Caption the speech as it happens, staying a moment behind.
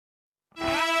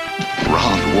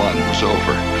Round one was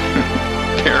over.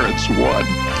 Parents won.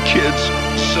 Kids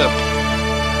sip.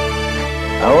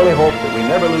 I only hope that we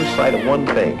never lose sight of one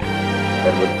thing.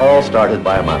 That it was all started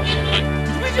by a mouse.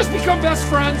 Did we just become best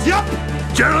friends? Yep!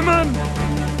 Gentlemen,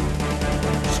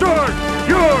 start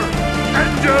your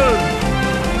engine!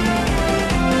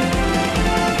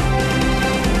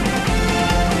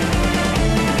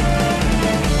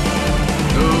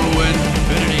 To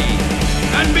infinity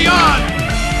and beyond!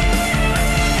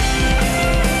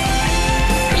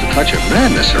 There's a touch of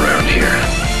madness around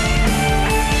here.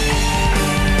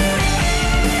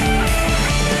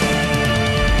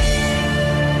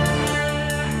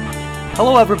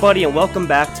 Hello, everybody, and welcome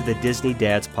back to the Disney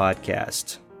Dads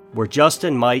Podcast, where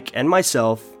Justin, Mike, and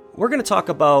myself, we're going to talk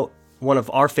about one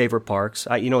of our favorite parks.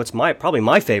 It's probably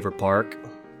my favorite park,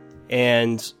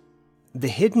 and the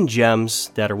hidden gems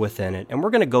that are within it. And we're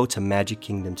going to go to Magic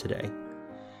Kingdom today.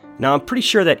 Now, I'm pretty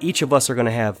sure that each of us are going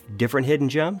to have different hidden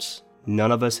gems.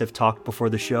 None of us have talked before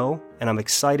the show, and I'm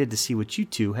excited to see what you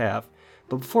two have.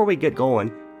 But before we get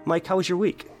going, Mike, how was your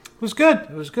week? It was good.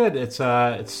 It was good. It's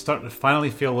starting to finally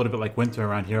feel a little bit like winter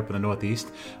around here up in the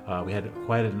Northeast. We had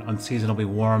quite an unseasonably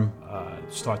warm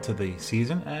start to the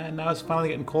season, and now it's finally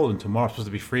getting cold, and tomorrow's supposed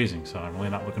to be freezing, so I'm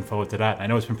really not looking forward to that. I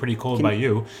know it's been pretty cold by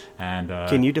you. And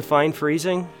can you define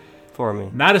freezing for me?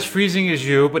 Not as freezing as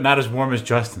you, but not as warm as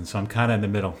Justin, so I'm kind of in the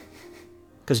middle.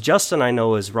 Because Justin, I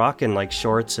know, is rocking like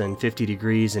shorts and 50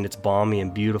 degrees, and it's balmy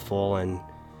and beautiful, and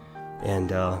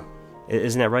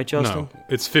isn't that right, Justin? No,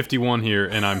 it's 51 here,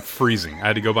 and I'm freezing. I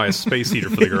had to go buy a space heater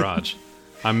for the garage.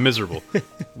 I'm miserable.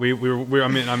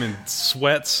 I'm in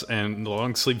sweats and a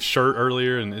long sleeve shirt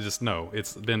earlier, and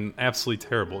it's been absolutely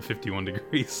terrible at 51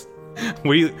 degrees.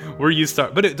 We're used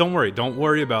to, but don't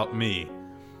worry about me,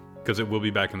 because it will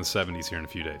be back in the 70s here in a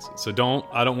few days. So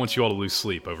I don't want you all to lose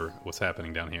sleep over what's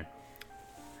happening down here.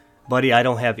 Buddy, I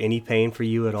don't have any pain for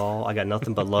you at all. I got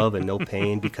nothing but love and no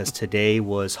pain, because today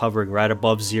was hovering right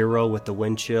above zero with the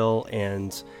wind chill,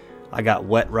 and I got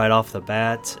wet right off the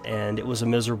bat, and it was a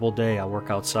miserable day. I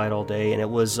work outside all day, and it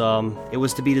was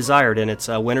to be desired, and it's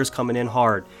winter's coming in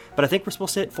hard. But I think we're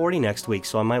supposed to hit 40 next week,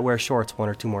 so I might wear shorts one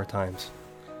or two more times.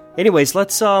 Anyways,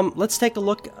 let's take a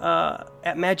look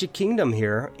at Magic Kingdom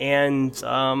here, and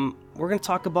we're going to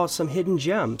talk about some hidden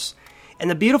gems.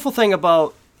 And the beautiful thing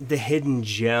about the hidden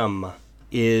gem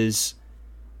is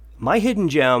my hidden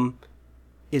gem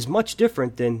is much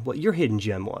different than what your hidden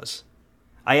gem was.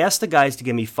 I asked the guys to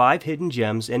give me 5 hidden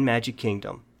gems in Magic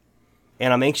Kingdom,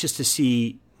 and I'm anxious to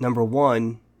see, number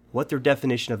 1, what their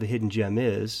definition of a hidden gem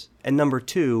is, and number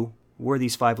 2, where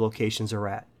these 5 locations are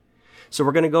at. So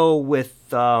we're going to go with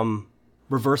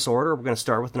reverse order. We're going to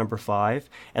start with number 5,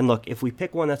 and look, if we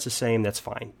pick one that's the same, that's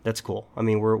fine. That's cool. I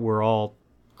mean, we're all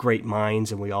great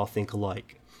minds, and we all think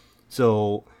alike.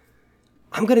 So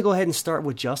I'm going to go ahead and start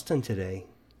with Justin today.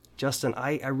 Justin,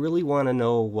 I really want to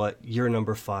know what your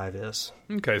number 5 is.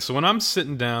 Okay, so when I'm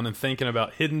sitting down and thinking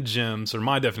about hidden gems, or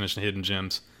my definition of hidden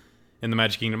gems in the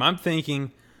Magic Kingdom, I'm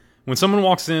thinking when someone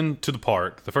walks into the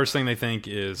park, the first thing they think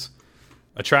is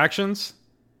attractions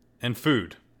and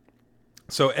food.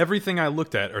 So everything I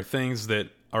looked at are things that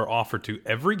are offered to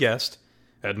every guest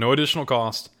at no additional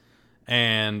cost.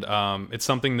 And it's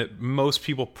something that most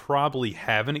people probably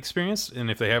haven't experienced, and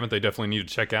if they haven't, they definitely need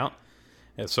to check out.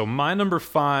 And so my number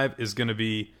 5 is going to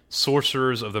be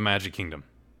Sorcerers of the Magic Kingdom.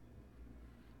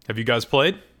 Have you guys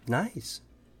played? Nice.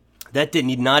 That did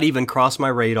not even cross my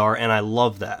radar, and I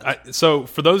love that. So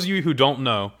for those of you who don't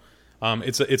know,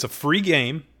 it's a free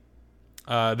game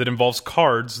that involves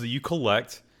cards that you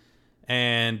collect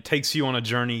and takes you on a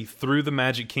journey through the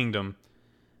Magic Kingdom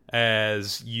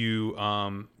as you...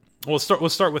 Well,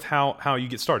 let's start with how you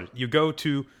get started. You go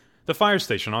to the fire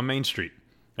station on Main Street,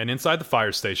 and inside the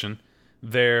fire station,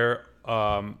 there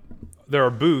are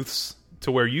booths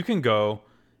to where you can go,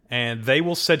 and they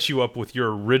will set you up with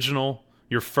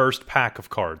your first pack of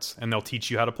cards, and they'll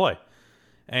teach you how to play.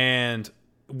 And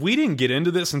we didn't get into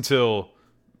this until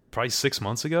probably 6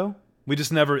 months ago.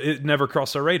 It never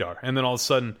crossed our radar, and then all of a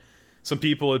sudden, some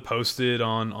people had posted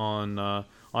online about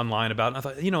it, and I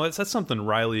thought, that's something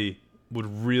Riley would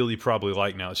really probably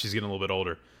like now that she's getting a little bit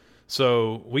older.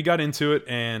 So we got into it,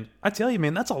 and I tell you,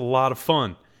 man, that's a lot of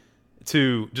fun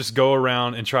to just go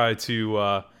around and try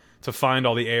to find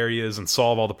all the areas and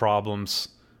solve all the problems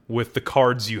with the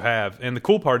cards you have. And the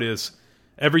cool part is,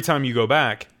 every time you go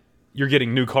back, you're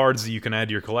getting new cards that you can add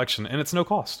to your collection, and it's no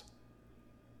cost.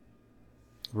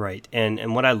 Right,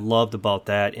 and what I loved about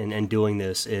that and doing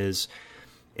this is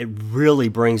it really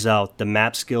brings out the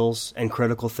map skills and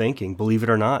critical thinking, believe it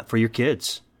or not, for your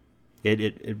kids.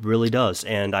 It really does,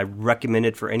 and I recommend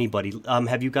it for anybody.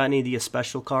 Have you got any of the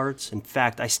special cards? In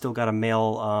fact, I still got to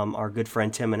mail our good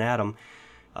friend Tim and Adam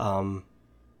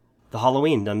the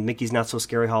Halloween, the Mickey's Not So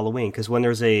Scary Halloween, because when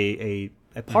there's a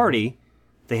party,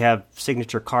 they have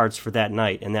signature cards for that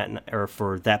night and or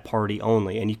for that party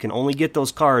only, and you can only get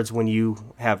those cards when you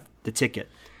have the ticket.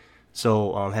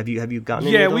 So have you gotten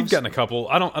any of those? We've gotten a couple.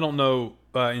 I don't know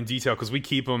in detail because we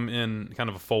keep them in kind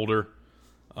of a folder.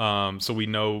 So we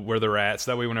know where they're at.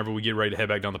 So that way, whenever we get ready to head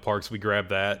back down the parks, we grab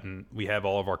that and we have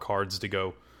all of our cards to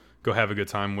go have a good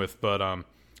time with. But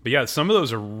yeah, some of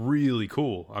those are really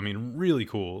cool. I mean, really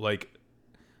cool. Like,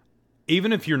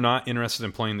 even if you're not interested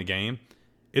in playing the game,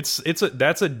 that's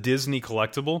a Disney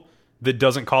collectible that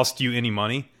doesn't cost you any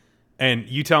money. And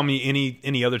you tell me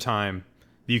any other time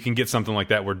you can get something like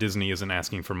that where Disney isn't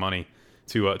asking for money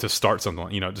to start something,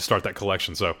 to start that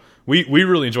collection. So we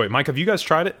really enjoy it. Mike, have you guys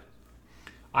tried it?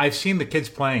 I've seen the kids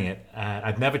playing it.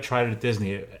 I've never tried it at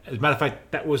Disney. As a matter of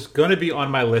fact, that was going to be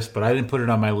on my list, but I didn't put it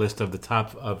on my list of the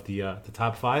top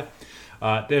top 5.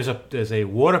 There's a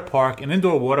water park, an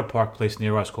indoor water park place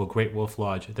near us called Great Wolf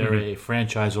Lodge. They're a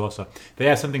franchise also. They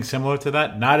have something similar to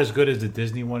that, not as good as the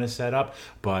Disney one is set up,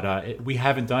 but we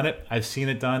haven't done it. I've seen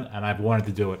it done, and I've wanted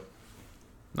to do it.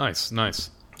 Nice.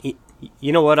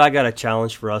 You know what? I got a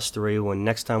challenge for us three. When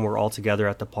next time we're all together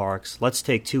at the parks, let's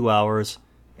take 2 hours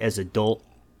as adult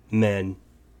men,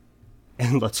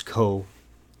 and let's go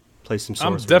play some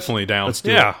Sorcerers. I'm definitely down. Let's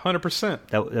do it. 100%.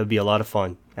 That would be a lot of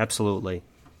fun. Absolutely.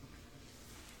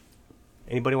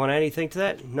 Anybody want to add anything to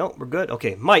that? No, we're good.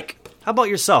 Okay, Mike, how about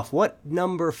yourself? What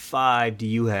number 5 do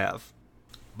you have?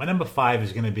 My number 5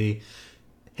 is going to be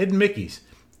Hidden Mickeys.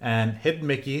 And Hidden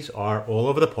Mickeys are all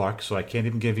over the park, so I can't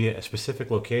even give you a specific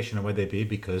location of where they be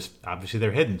because obviously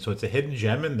they're hidden. So it's a hidden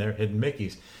gem and they're Hidden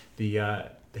Mickeys.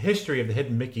 The history of the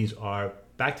Hidden Mickeys are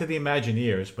back to the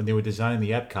Imagineers when they were designing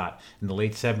the Epcot in the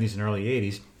late 70s and early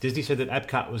 80s. Disney said that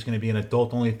Epcot was going to be an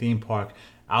adult-only theme park.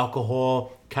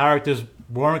 Alcohol, characters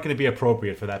weren't going to be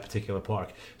appropriate for that particular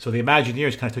park. So the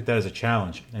Imagineers kind of took that as a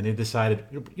challenge. And they decided,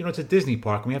 it's a Disney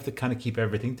park, and we have to kind of keep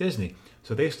everything Disney.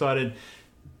 So they started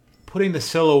putting the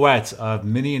silhouettes of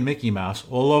Minnie and Mickey Mouse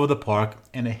all over the park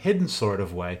in a hidden sort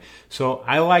of way. So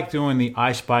I like doing the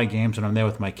I Spy games when I'm there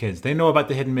with my kids. They know about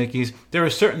the Hidden Mickeys. There are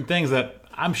certain things that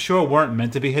I'm sure weren't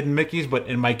meant to be Hidden Mickeys, but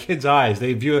in my kids' eyes,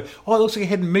 they view it, it looks like a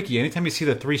Hidden Mickey anytime you see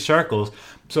the 3 circles.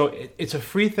 So it's a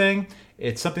free thing.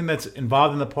 It's something that's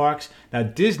involved in the parks. Now,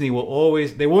 Disney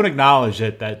they won't acknowledge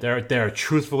that there are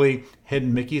truthfully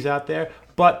Hidden Mickeys out there.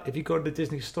 But if you go to the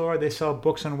Disney store, they sell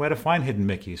books on where to find Hidden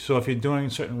Mickeys. So if you're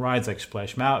doing certain rides like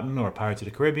Splash Mountain or Pirates of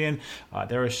the Caribbean,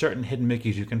 there are certain Hidden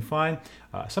Mickeys you can find.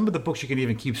 Some of the books you can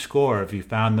even keep score if you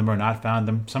found them or not found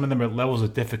them. Some of them are levels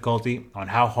of difficulty on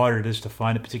how hard it is to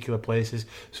find in particular places.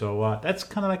 So that's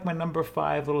kind of like my number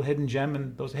 5 little hidden gem,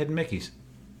 and those Hidden Mickeys.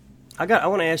 I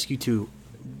want to ask you too.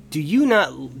 Do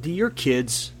your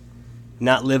kids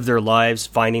not live their lives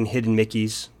finding Hidden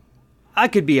Mickeys? I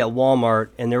could be at Walmart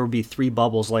and there would be 3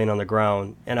 bubbles laying on the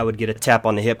ground, and I would get a tap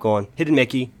on the hip going, Hidden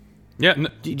Mickey. Yeah.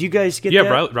 Do you guys get that?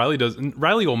 Yeah, Riley does.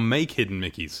 Riley will make Hidden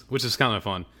Mickeys, which is kind of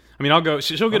fun. I mean,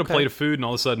 she'll get a plate of food, and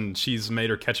all of a sudden she's made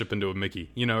her ketchup into a Mickey,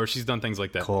 or she's done things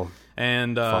like that. Cool.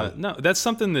 And no, that's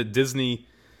something that Disney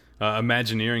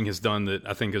Imagineering has done that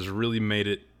I think has really made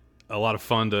it a lot of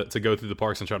fun to go through the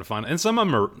parks and try to find it. And some of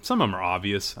them are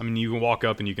obvious. I mean, you can walk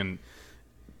up and you can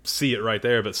see it right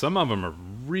there, but some of them are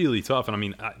really tough. And I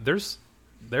mean, there's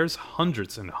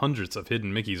hundreds and hundreds of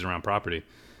Hidden Mickeys around property,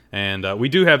 and we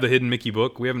do have the Hidden Mickey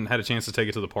book. We haven't had a chance to take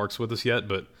it to the parks with us yet,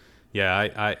 but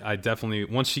yeah, I definitely,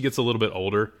 once she gets a little bit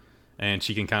older and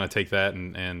she can kind of take that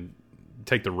and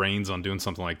take the reins on doing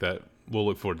something like that, we'll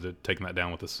look forward to taking that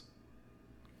down with us.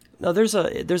 No, there's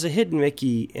a Hidden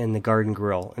Mickey in the Garden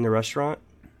Grill in the restaurant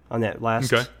on that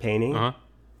last painting,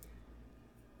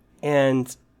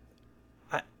 and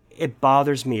it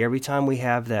bothers me every time we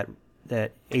have that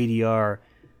ADR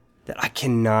that I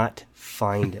cannot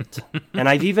find it. And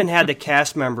I've even had the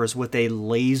cast members with a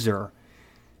laser,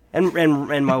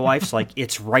 and my wife's like,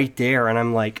 it's right there, and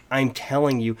I'm like, I'm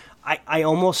telling you, I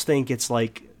almost think it's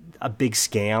like a big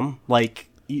scam, like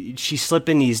she's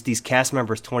slipping these cast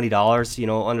members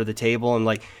 $20, under the table, and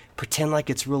like pretend like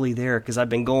it's really there, because I've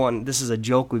been going, this is a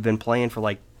joke we've been playing for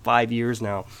like 5 years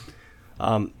now.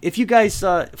 If you guys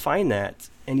find that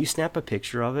and you snap a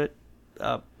picture of it,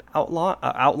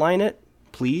 outline it,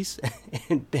 please,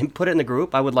 and put it in the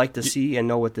group. I would like to see and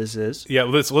know what this is. Yeah,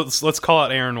 let's call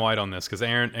out Aaron White on this, because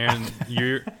Aaron,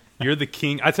 you're the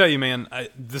king. I tell you, man,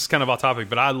 this is kind of off topic,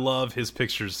 but I love his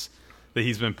pictures that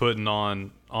he's been putting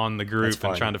on the group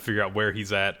and trying to figure out where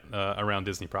he's at around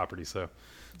Disney property. So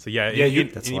So yeah, that's a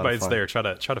lot of anybody that's fun. there, try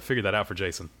to figure that out for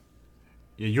Jason.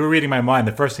 You were reading my mind.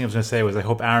 The first thing I was going to say was I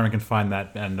hope Aaron can find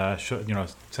that and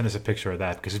send us a picture of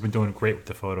that because he's been doing great with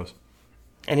the photos.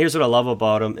 And here's what I love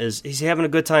about him is he's having a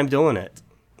good time doing it.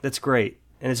 That's great.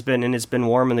 And it's been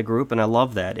warm in the group, and I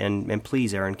love that. And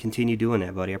please, Aaron, continue doing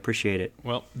that, buddy. I appreciate it.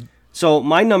 Well, So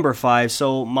my number 5.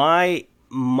 So my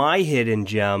hidden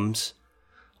gems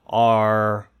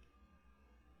are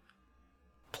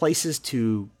places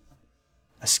to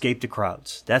escape the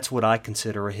crowds. That's what I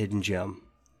consider a hidden gem.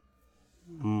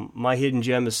 My hidden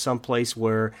gem is someplace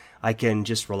where I can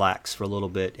just relax for a little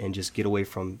bit and just get away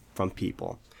from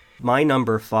people. My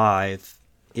number 5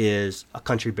 is a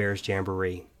Country Bears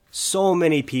Jamboree. So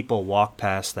many people walk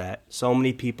past that. So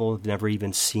many people have never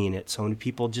even seen it. So many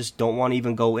people just don't want to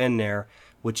even go in there,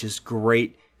 which is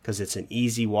great because it's an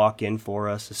easy walk in for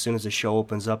us. As soon as the show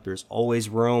opens up, there's always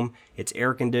room. It's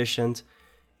air conditioned.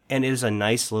 And it is a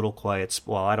nice little quiet,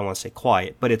 well, I don't want to say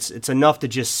quiet, but it's enough to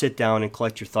just sit down and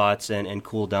collect your thoughts and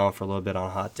cool down for a little bit on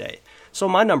a hot day. So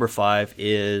my number 5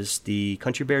 is the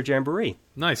Country Bear Jamboree.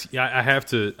 nice. Yeah, I have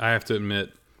to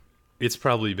admit, it's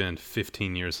probably been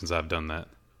 15 years since I've done that.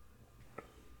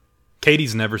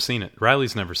 Katie's never seen it.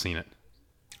 Riley's never seen it.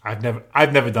 I've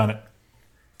never done it.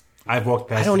 I've walked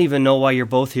past. I don't even know why you're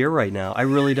both here right now. I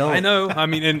really don't. I know. I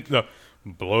mean, and the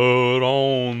blood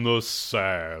on the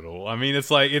saddle. I mean,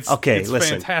 it's like it's listen.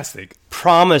 fantastic.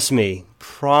 Promise me,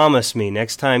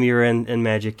 next time you're in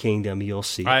Magic Kingdom, you'll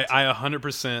see it. I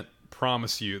 100%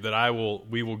 promise you that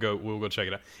we will go check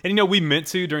it out. And we meant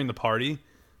to during the party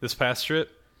this past trip,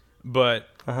 but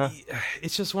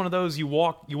it's just one of those you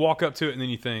walk up to it and then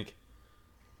you think,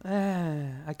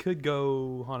 I could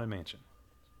go Haunted Mansion.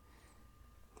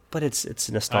 But it's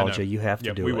nostalgia. You have to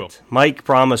Yeah, do we it. will. Mike,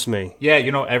 promise me. Yeah,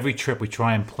 every trip we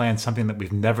try and plan something that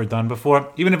we've never done before,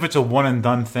 even if it's a one and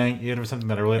done thing, even if it's something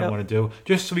that I really don't want to do,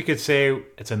 just so we could say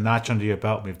it's a notch under your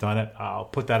belt and we've done it. I'll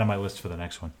put that on my list for the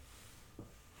next one.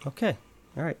 Okay.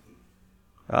 All right.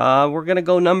 We're going to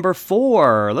go number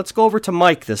 4. Let's go over to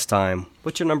Mike this time.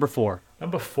 What's your number 4?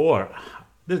 Number 4.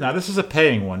 Now, this is a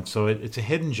paying one, so it's a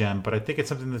hidden gem, but I think it's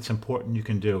something that's important you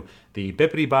can do. The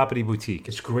Bippity Boppity Boutique.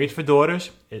 It's great for daughters.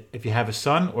 If you have a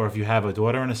son or if you have a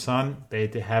daughter and a son, they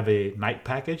have a night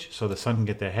package, so the son can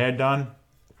get their hair done.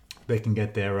 They can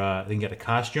get they can get a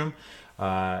costume.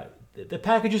 The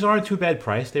packages aren't too bad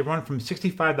priced. They run from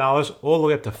 $65 all the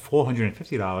way up to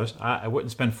 $450. I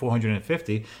wouldn't spend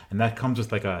 $450, and that comes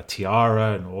with like a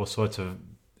tiara and all sorts of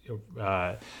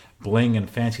bling and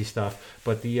fancy stuff.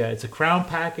 But it's a crown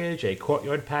package, a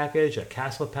courtyard package, a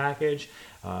castle package,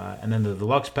 and then the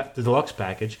deluxe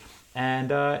package.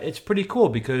 And it's pretty cool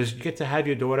because you get to have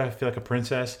your daughter feel like a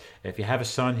princess. If you have a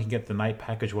son, he can get the night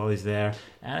package while he's there.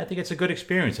 And I think it's a good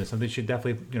experience and something you should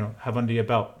definitely have under your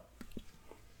belt.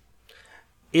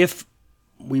 If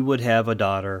we would have a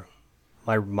daughter,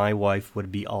 my wife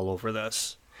would be all over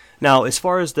this. Now, as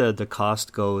far as the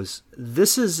cost goes,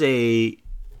 this is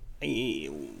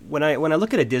when I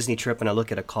look at a Disney trip and I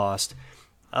look at a cost,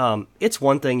 it's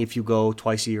one thing if you go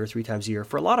twice a year, 3 times a year.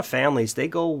 For a lot of families, they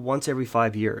go once every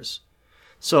 5 years.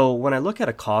 So when I look at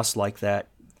a cost like that,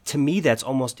 to me that's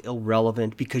almost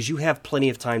irrelevant because you have plenty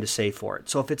of time to save for it.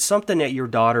 So if it's something that your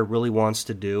daughter really wants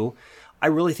to do, I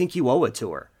really think you owe it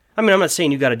to her. I mean, I'm not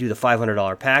saying you got to do the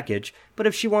 $500 package, but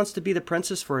if she wants to be the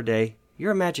princess for a day,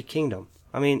 you're a Magic Kingdom.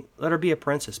 I mean, let her be a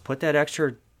princess. Put that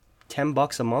extra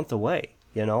 $10 a month away.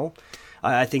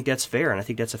 I think that's fair, and I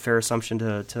think that's a fair assumption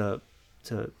to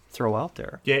throw out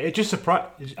there. Yeah, it just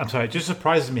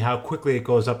surprises me how quickly it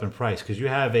goes up in price because you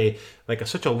have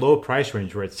such a low price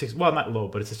range where it's not low,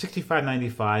 but it's a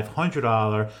 $65.95,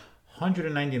 $100,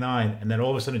 $199, and then all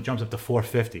of a sudden it jumps up to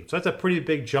 $450. So that's a pretty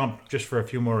big jump just for a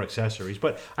few more accessories.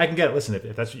 But I can get it. Listen,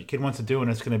 if that's what your kid wants to do and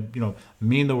it's going to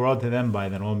mean the world to them, by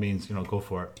then all means go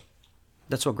for it.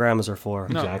 That's what grandmas are for.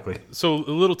 No. Exactly. So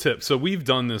a little tip. So we've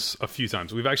done this a few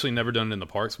times. We've actually never done it in the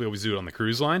parks. We always do it on the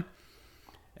cruise line.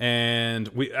 And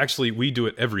we do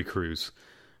it every cruise.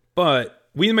 But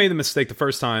we made the mistake the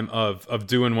first time of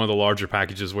doing one of the larger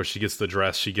packages where she gets the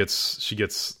dress, she gets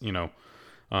the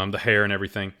hair and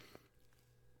everything.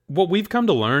 What we've come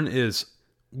to learn is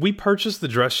we purchase the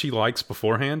dress she likes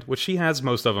beforehand, which she has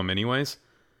most of them anyways.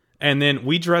 And then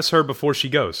we dress her before she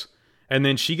goes. And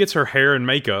then she gets her hair and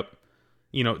makeup.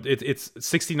 It's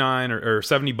 $69 or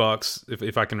 $70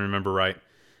 if I can remember right,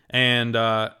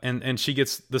 and she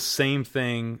gets the same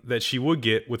thing that she would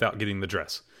get without getting the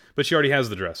dress, but she already has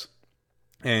the dress,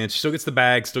 and she still gets the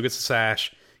bag, still gets the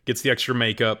sash, gets the extra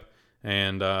makeup,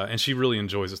 and she really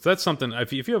enjoys it. So that's something.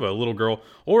 If you have a little girl,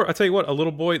 or I tell you what, a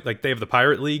little boy, like they have the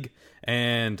Pirate League,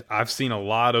 and I've seen a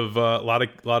lot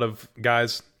of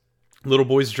guys little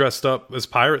boys dressed up as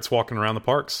pirates walking around the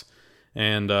parks,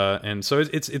 and so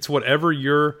it's whatever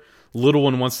your little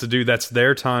one wants to do. That's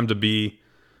their time to be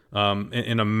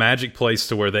in a magic place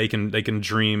to where they can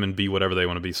dream and be whatever they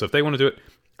want to be. So if they want to do it,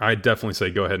 I definitely say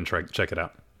go ahead and check it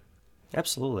out.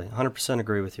 Absolutely, 100%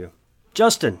 agree with you.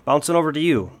 Justin, bouncing over to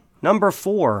you. Number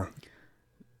 4.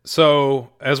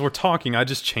 So, as we're talking, I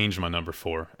just changed my number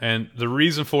 4. And the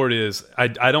reason for it is, I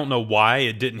don't know why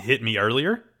it didn't hit me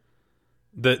earlier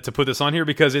to put this on here,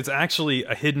 because it's actually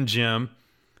a hidden gem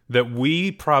that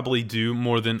we probably do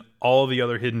more than all the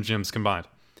other hidden gems combined.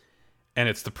 And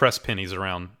it's the pressed pennies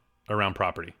around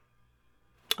property.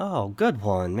 Oh, good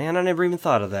one, man. I never even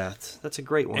thought of that. That's a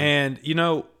great one. And, you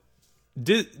know,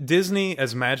 Disney,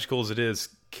 as magical as it is,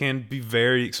 can be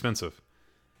very expensive.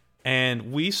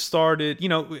 And we started, you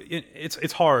know,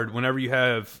 it's hard whenever you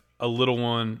have a little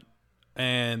one,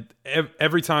 and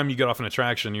every time you get off an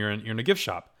attraction, you're in a gift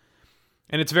shop,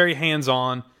 and it's very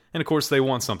hands-on. And of course, they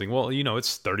want something. Well, you know,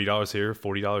 it's $30 here,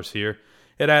 $40 here.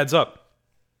 It adds up.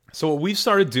 So what we've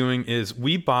started doing is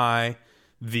we buy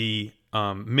the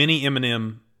mini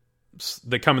M&Ms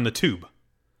that come in the tube,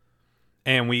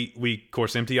 and we of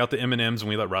course empty out the M&Ms and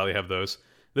we let Riley have those.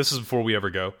 This is before we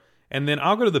ever go. And then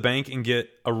I'll go to the bank and get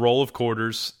a roll of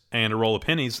quarters and a roll of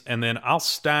pennies, and then I'll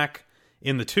stack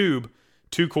in the tube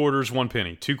 2 quarters, 1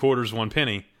 penny, 2 quarters, 1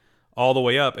 penny, all the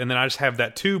way up, and then I just have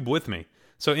that tube with me.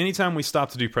 So anytime we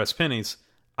stop to do pressed pennies,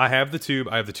 I have the tube,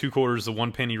 I have the 2 quarters, the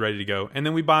 1 penny ready to go, and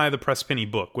then we buy the pressed penny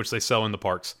book, which they sell in the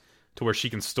parks, to where she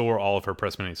can store all of her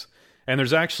pressed pennies. And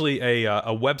there's actually a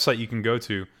website you can go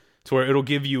to where it'll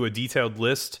give you a detailed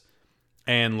list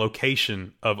and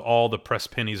location of all the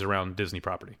pressed pennies around Disney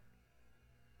property.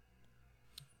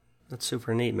 That's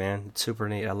super neat, man. It's super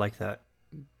neat. I like that.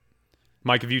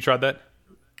 Mike, have you tried that?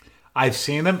 I've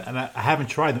seen them, and I haven't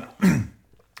tried them.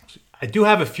 I do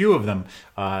have a few of them.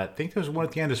 I think there's one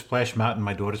at the end of Splash Mountain.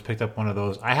 My daughter's picked up one of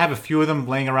those. I have a few of them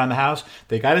laying around the house.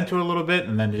 They got into it a little bit,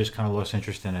 and then they just kind of lost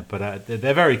interest in it. But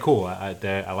they're very cool.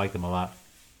 I like them a lot.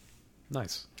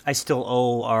 Nice. I still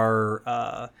owe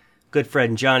our good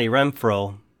friend Johnny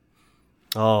Renfro.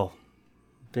 Oh,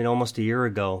 been almost a year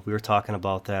ago. We were talking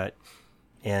about that.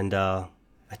 And I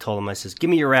told him, I says, give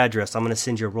me your address. I'm going to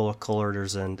send you a roll of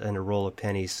quarters and a roll of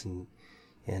pennies and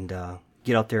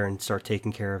get out there and start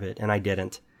taking care of it. And I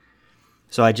didn't.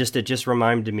 So it just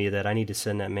reminded me that I need to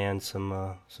send that man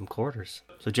some quarters.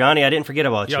 So Johnny, I didn't forget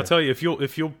about you. Yeah, I'll tell you, if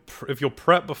you'll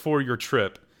prep before your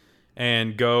trip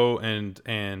and go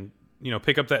and you know,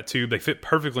 pick up that tube, they fit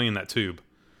perfectly in that tube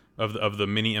of the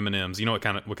mini M&Ms. You know what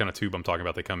kind of tube I'm talking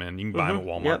about? They come in. You can buy them at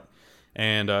Walmart. Yep.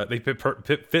 And they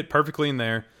fit perfectly in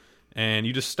there, and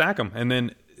you just stack them. And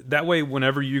then that way,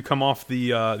 whenever you come off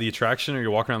the attraction or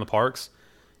you're walking around the parks,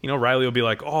 you know, Riley will be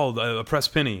like, oh, a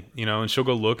pressed penny, you know, and she'll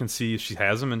go look and see if she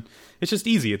has them. And it's just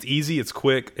easy. It's easy, it's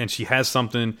quick, and she has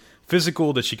something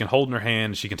physical that she can hold in her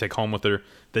hand and she can take home with her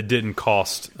that didn't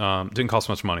cost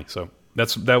much money. So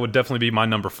that would definitely be my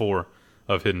number 4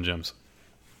 of hidden gems.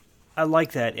 I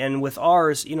like that. And with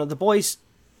ours, you know, the boys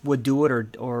would do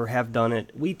it or have done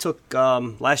it. We took,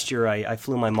 last year I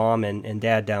flew my mom and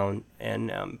dad down,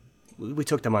 and we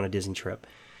took them on a Disney trip.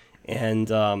 And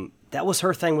that was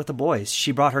her thing with the boys.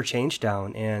 She brought her change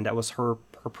down, and that was her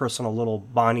personal little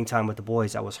bonding time with the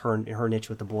boys. That was her niche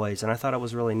with the boys, and I thought it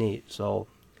was really neat. So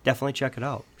definitely check it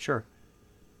out. Sure.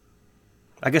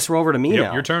 I guess we're over to me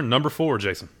now. Your turn. Number 4,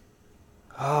 Jason.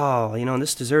 Oh, you know, and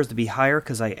this deserves to be higher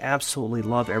because I absolutely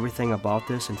love everything about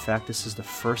this. In fact, this is the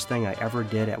first thing I ever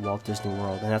did at Walt Disney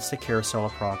World, and that's the Carousel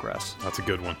of Progress. That's a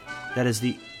good one. That is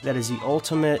the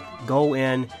ultimate go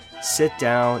in, sit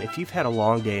down. If you've had a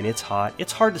long day and it's hot,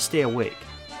 it's hard to stay awake.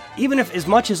 Even if, as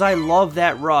much as I love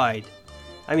that ride,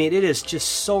 I mean, it is just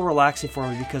so relaxing for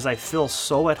me because I feel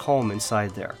so at home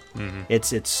inside there. Mm-hmm.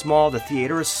 It's small. The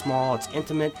theater is small. It's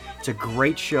intimate. It's a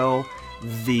great show.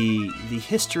 The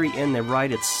history in the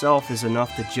ride itself is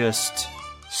enough to just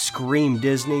scream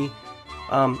Disney.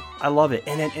 I love it,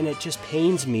 and it just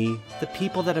pains me the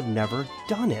people that have never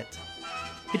done it.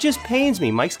 It just pains me.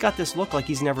 Mike's got this look like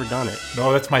he's never done it.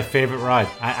 No, that's my favorite ride.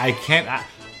 I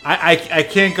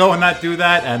can't go and not do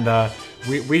that. And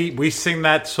we sing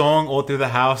that song all through the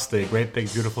house, the Great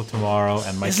Big Beautiful Tomorrow,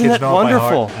 and my Isn't kids that know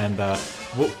wonderful? it by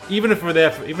heart. And even if we're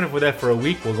there for a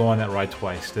week, we'll go on that ride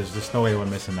twice. There's just no way we're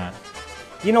missing that.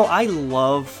 You know, I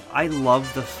love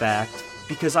the fact,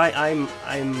 because I'm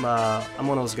one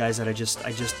of those guys that I just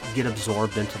get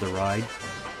absorbed into the ride,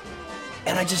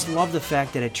 and I just love the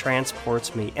fact that it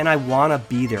transports me, and I want to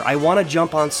be there. I want to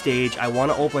jump on stage. I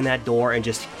want to open that door and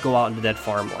just go out into that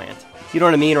farmland. You know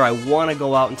what I mean? Or I want to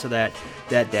go out into that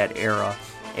era.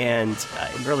 And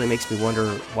it really makes me wonder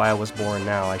why I was born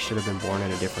now. I should have been born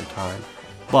in a different time.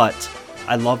 But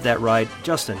I love that ride.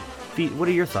 Justin, what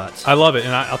are your thoughts? I love it,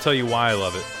 and I'll tell you why I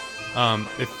love it.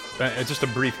 Just a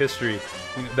brief history.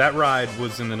 That ride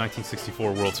was in the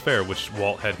 1964 World's Fair, which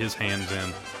Walt had his hands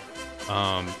in.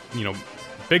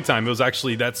 Big time. It was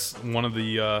actually that's one of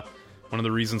the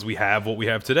reasons we have what we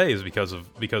have today is because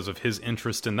of his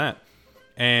interest in that.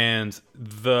 And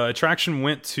the attraction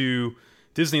went to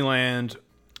Disneyland,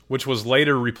 which was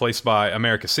later replaced by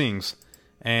America Sings,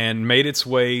 and made its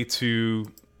way to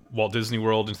Walt Disney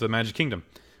World into the Magic Kingdom.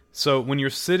 So when you're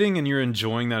sitting and you're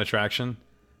enjoying that attraction,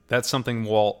 that's something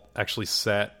Walt actually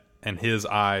sat and his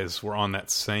eyes were on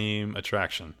that same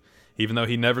attraction. Even though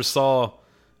he never saw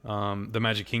the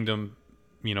Magic Kingdom,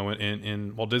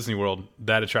 in Walt Disney World,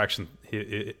 that attraction,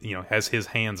 has his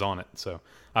hands on it. So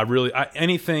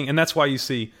anything, and that's why you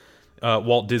see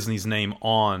Walt Disney's name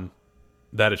on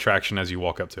that attraction as you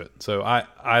walk up to it. So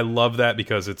I love that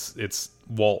because it's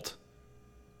Walt.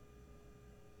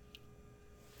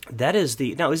 That is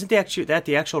isn't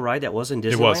the actual ride that was in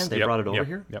Disneyland? It was. They brought it over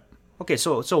here? Yep. Okay,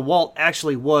 so Walt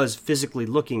actually was physically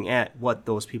looking at what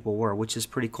those people were, which is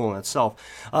pretty cool in itself.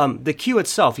 The queue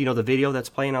itself, the video that's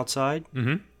playing outside?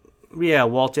 Mm-hmm. Yeah,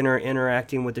 Walt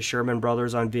interacting with the Sherman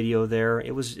brothers on video there.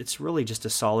 It's really just a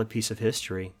solid piece of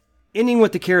history. Ending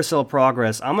with the Carousel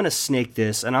Progress, I'm going to snake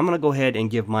this, and I'm going to go ahead and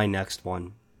give my next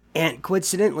one. And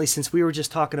coincidentally, since we were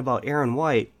just talking about Aaron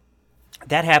White,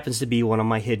 that happens to be one of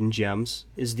my hidden gems,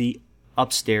 is the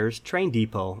upstairs train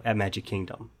depot at Magic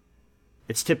Kingdom.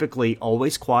 It's typically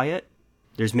always quiet.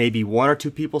 There's maybe one or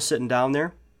two people sitting down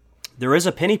there. There is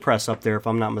a penny press up there, if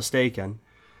I'm not mistaken.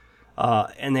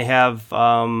 And they have...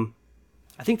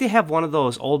 I think they have one of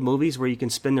those old movies where you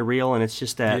can spin the reel and it's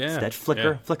just that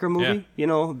flicker movie.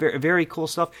 Yeah. Very, very cool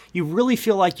stuff. You really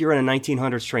feel like you're in a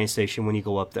 1900s train station when you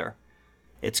go up there.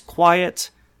 It's quiet.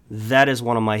 That is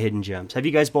one of my hidden gems. Have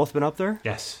you guys both been up there?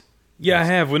 Yes. Yeah, I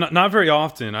have. Well, not very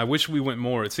often. I wish we went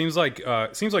more. It seems like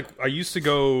I used to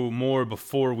go more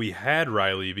before we had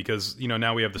Riley because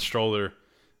now we have the stroller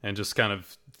and just kind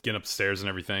of get upstairs and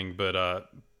everything. But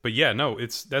yeah, no,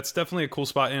 that's definitely a cool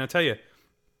spot. And I tell you,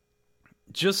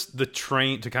 just the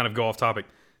train, to kind of go off topic,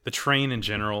 the train in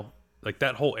general, like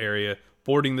that whole area,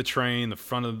 boarding the train, the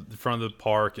front of the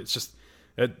park, it's just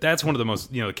that's one of the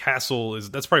most, the castle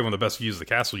that's probably one of the best views of the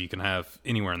castle you can have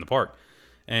anywhere in the park,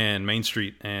 and Main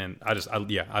Street, and I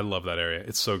love that area.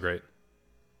 It's so great.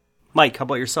 Mike, how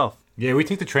about yourself? Yeah, we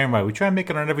take the train ride. We try and make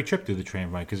it on every trip through the train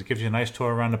ride because it gives you a nice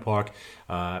tour around the park.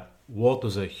 Walt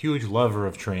was a huge lover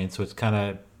of trains, so it's kind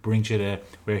of brings you to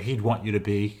where he'd want you to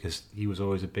be because he was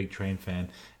always a big train fan.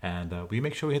 And we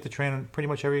make sure we hit the train on pretty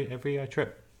much every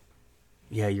trip.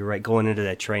 Yeah, you're right. Going into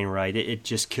that train ride, it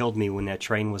just killed me when that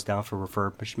train was down for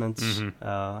refurbishments.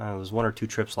 Mm-hmm. It was one or two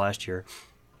trips last year.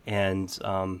 And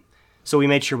so we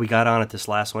made sure we got on it this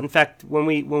last one. In fact, when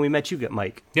we met you,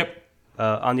 Mike. Yep.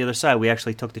 On the other side, we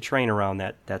actually took the train around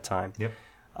that time. Yep.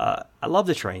 I love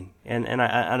the train, and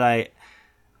I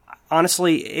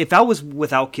honestly, if I was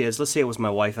without kids, let's say it was my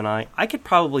wife and I could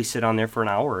probably sit on there for an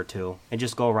hour or two and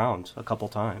just go around a couple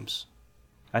times.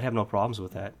 I'd have no problems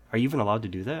with that. Are you even allowed to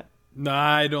do that?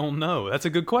 I don't know. That's a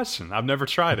good question. I've never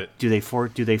tried it. Do they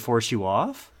force you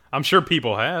off? I'm sure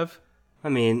people have. I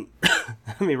mean,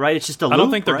 right? It's just a loop, I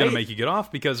don't think they're going right? to make you get off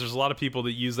because there's a lot of people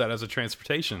that use that as a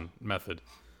transportation method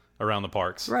around the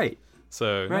parks. Right.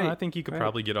 So right. No, I think you could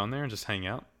probably get on there and just hang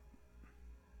out.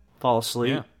 Fall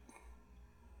asleep. Yeah.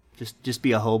 Just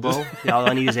be a hobo. All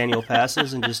I need is annual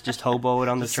passes and just hobo it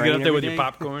on the just train. Get up there with day. your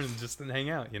popcorn and just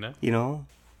hang out.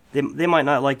 They might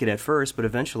not like it at first, but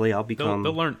eventually I'll become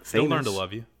they'll learn. famous. They'll learn to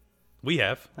love you. We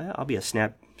have. I'll be a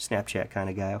Snapchat kind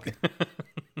of guy. Okay.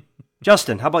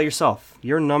 Justin, how about yourself?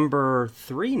 You're number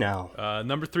 3 now.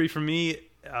 Number 3 for me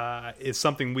is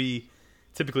something we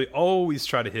typically always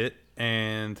try to hit,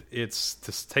 and it's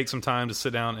to take some time to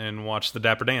sit down and watch the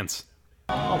Dapper Dans.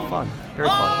 Oh, fun. Very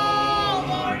fun.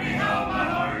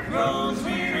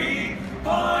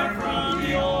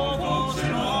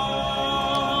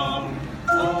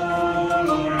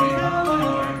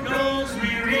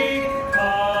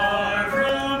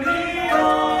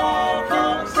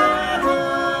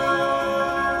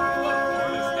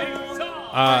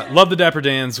 Love the Dapper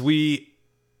Dans.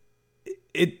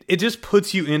 It just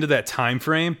puts you into that time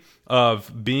frame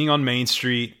of being on Main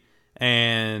Street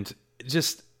and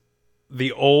just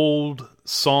the old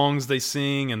songs they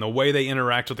sing and the way they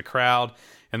interact with the crowd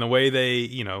and the way they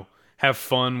have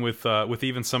fun with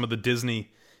even some of the Disney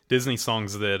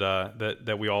songs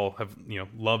that we all have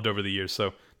loved over the years.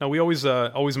 So no, we always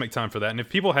make time for that. And if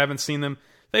people haven't seen them,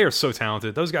 they are so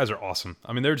talented. Those guys are awesome.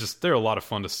 I mean, they're a lot of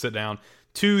fun to sit down,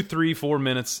 2, 3, 4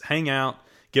 minutes, hang out,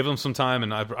 give them some time,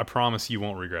 and I promise you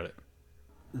won't regret it.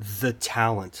 The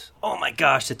talent. Oh my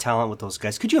gosh, the talent with those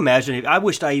guys. Could you imagine? I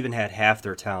wished I even had half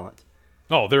their talent.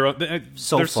 Oh, they're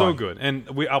so good. And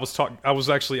I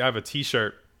have a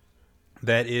T-shirt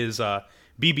that is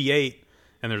BB-8,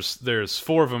 and there's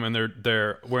 4 of them, and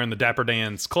they're wearing the Dapper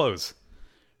Dan's clothes,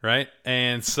 right?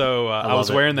 And so I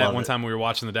was wearing that one time we were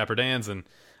watching the Dapper Dans, and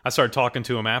I started talking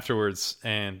to him afterwards,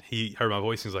 and he heard my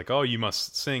voice. He's like, "Oh, you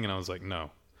must sing," and I was like,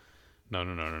 "No.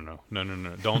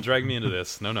 Don't drag me into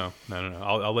this. No.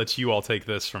 I'll let you all take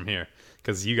this from here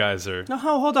because you guys are." No,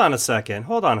 hold on a second.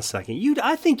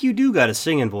 I think you do got a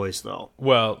singing voice, though.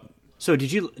 Well, so do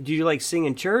you like sing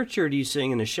in church or do you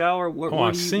sing in the shower?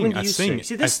 I sing.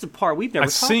 See, this is the part we've never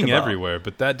talked about. I sing everywhere,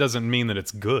 but that doesn't mean that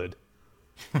it's good.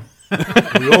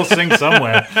 We all sing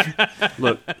somewhere.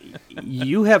 Look,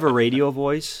 you have a radio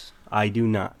voice. I do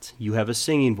not. You have a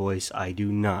singing voice. I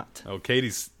do not. Oh,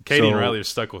 Katie and Riley are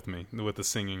stuck with me with the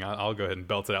singing. I'll go ahead and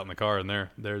belt it out in the car, and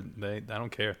they I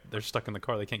don't care. They're stuck in the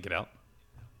car. They can't get out.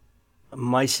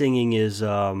 My singing is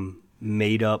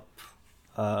made up.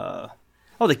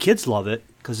 The kids love it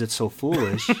because it's so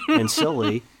foolish and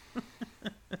silly.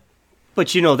 But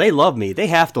they love me. They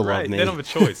have to love me. They don't have a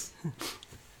choice.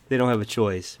 They don't have a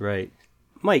choice, right?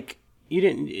 Mike, you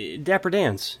didn't Dapper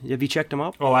Dan's. Have you checked them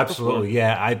out? Oh, absolutely.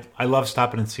 Yeah, I love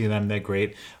stopping and seeing them. They're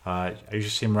great. I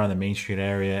usually see them around the Main Street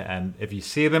area, and if you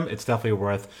see them, it's definitely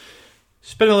worth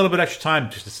spending a little bit extra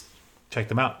time just to check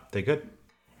them out. They're good.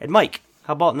 And Mike,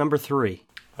 how about number 3?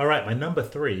 All right, my number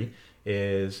 3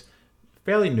 is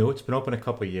fairly new. It's been open a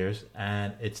couple of years,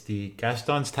 and it's the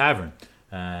Gaston's Tavern.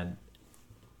 And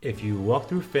if you walk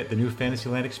through the new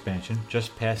Fantasyland expansion,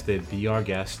 just past the Be Our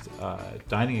Guest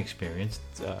dining experience,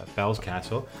 Bell's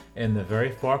Castle, in the very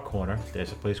far corner,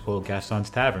 there's a place called Gaston's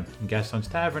Tavern. And Gaston's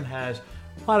Tavern has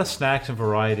a lot of snacks and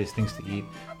varieties, things to eat,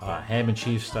 ham and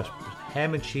cheese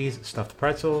stuffed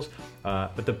pretzels.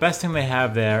 But the best thing they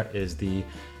have there is the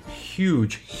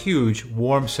huge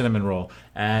warm cinnamon roll.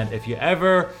 And if you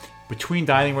ever, between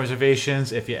dining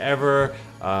reservations, if you ever,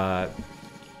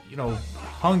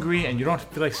 hungry and you don't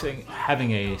feel like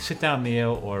having a sit-down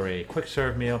meal or a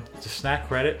quick-serve meal, it's a snack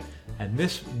credit, and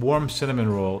this warm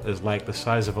cinnamon roll is like the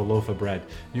size of a loaf of bread.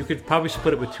 You could probably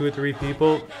split it with 2 or 3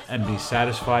 people and be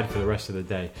satisfied for the rest of the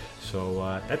day.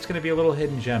 So that's going to be a little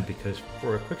hidden gem because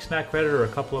for a quick snack credit or a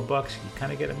couple of bucks, you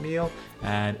kind of get a meal,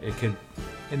 and it could,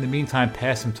 in the meantime,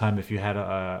 pass some time if you had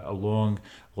a long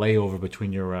layover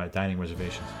between your dining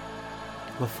reservations.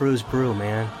 LaFrue's Brew,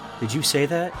 man. Did you say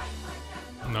that?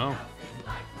 No.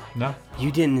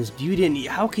 You didn't.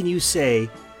 How can you say?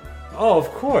 Oh, of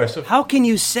course. How can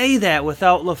you say that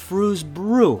without LaFrue's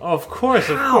Brew? Of course.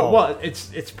 How? Well,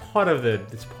 it's part of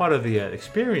the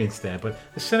experience there. But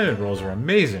the cinnamon rolls are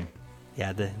amazing.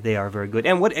 Yeah, they are very good.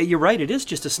 And you're right. It is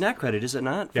just a snack credit, is it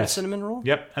not? For yes. a cinnamon roll.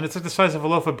 Yep, and it's like the size of a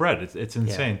loaf of bread. It's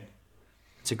insane.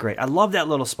 Yeah. It's I love that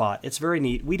little spot. It's very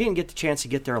neat. We didn't get the chance to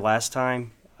get there last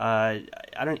time. I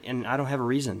don't have a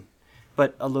reason.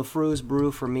 But a LaFrue's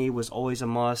Brew for me was always a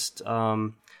must.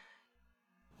 What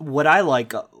I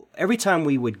like, every time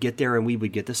we would get there and we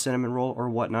would get the cinnamon roll or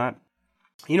whatnot,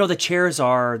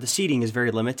 the seating is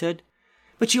very limited,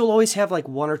 but you'll always have like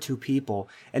 1 or 2 people.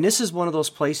 And this is one of those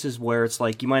places where it's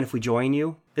like, you mind if we join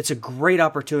you? It's a great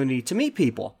opportunity to meet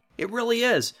people. It really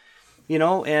is.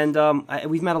 And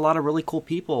we've met a lot of really cool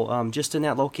people just in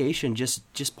that location,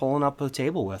 just pulling up a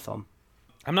table with them.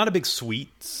 I'm not a big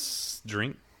sweets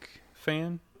drink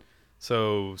fan,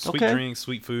 so sweet drinks,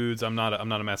 sweet foods. I'm not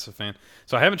a massive fan.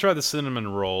 So I haven't tried the cinnamon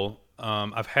roll.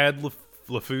 I've had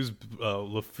LaFue's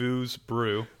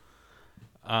Brew,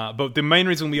 but the main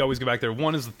reason we always go back there,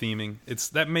 one is the theming.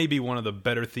 That may be one of the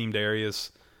better themed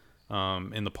areas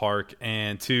in the park,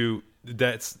 and 2,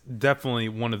 that's definitely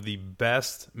one of the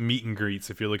best meet and greets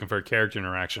if you're looking for a character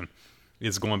interaction.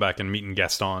 Is going back and meeting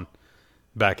Gaston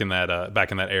back in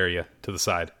that area to the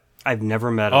side. I've never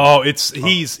met him. Oh, he's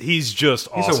just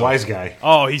awesome. He's a wise guy.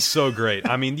 Oh, he's so great.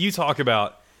 I mean, you talk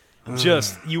about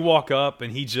you walk up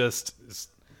and he just is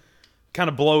kind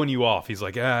of blowing you off. He's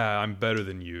like, I'm better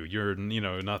than you. You're,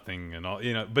 nothing and all,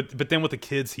 But then with the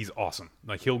kids, he's awesome.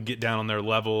 Like he'll get down on their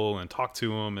level and talk to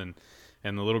them, and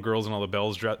the little girls and all the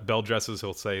bell dresses.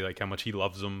 He'll say like how much he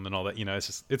loves them and all that.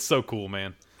 It's so cool,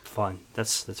 man. Fun.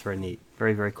 That's very neat.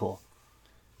 Very, very cool.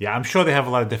 Yeah, I'm sure they have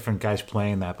a lot of different guys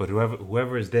playing that, but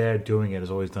whoever is there doing it has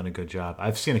always done a good job.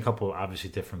 I've seen a couple, obviously,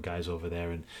 different guys over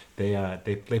there, and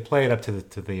they play it up to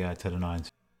the nines.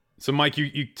 So, Mike,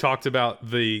 you talked about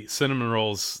the cinnamon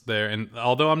rolls there, and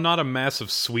although I'm not a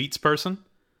massive sweets person,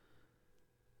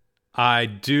 I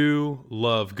do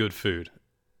love good food.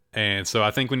 And so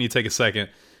I think we need to take a second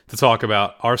to talk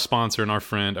about our sponsor and our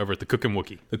friend over at the Cookin'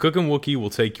 Wookie. The Cookin' Wookie will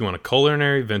take you on a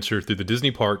culinary adventure through the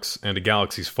Disney parks and to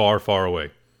galaxies far, far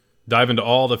away. Dive into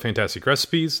all the fantastic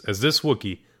recipes as this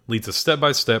Wookie leads us step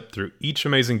by step through each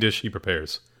amazing dish he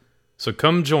prepares. So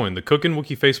come join the Cookin'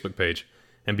 Wookie Facebook page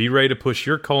and be ready to push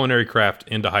your culinary craft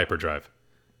into hyperdrive.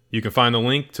 You can find the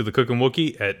link to the Cookin'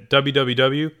 Wookie at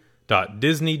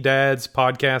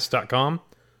www.disneydadspodcast.com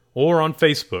or on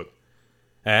Facebook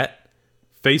at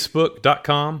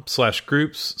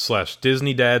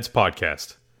facebook.com/groups/Disney Dads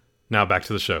Podcast. Now back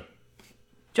to the show.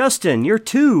 Justin, you're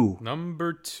 2.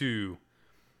 Number 2.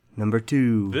 Number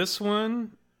 2. This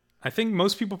one, I think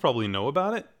most people probably know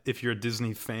about it if you're a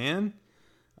Disney fan.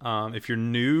 If you're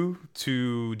new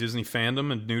to Disney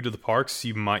fandom and new to the parks,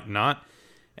 you might not.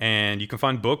 And you can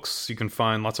find books, you can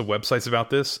find lots of websites about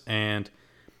this, and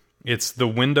it's the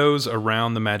windows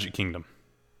around the Magic Kingdom.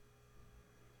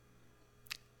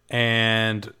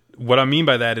 And what I mean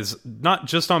by that is not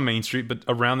just on Main Street, but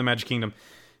around the Magic Kingdom.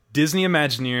 Disney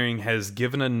Imagineering has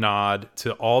given a nod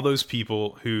to all those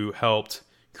people who helped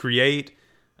create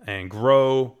and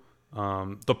grow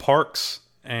the parks.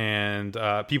 And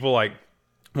people like,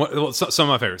 some of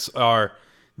my favorites are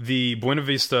the Buena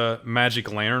Vista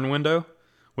Magic Lantern window,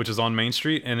 which is on Main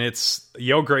Street. And it's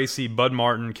Yale Gracie, Bud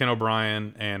Martin, Ken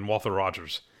O'Brien, and Walter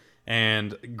Rogers.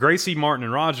 And Gracie, Martin,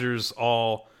 and Rogers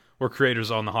all were creators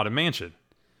on the Haunted Mansion.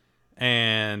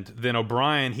 And then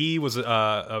O'Brien, he was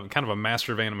a kind of a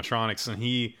master of animatronics, and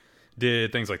he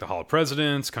did things like the Hall of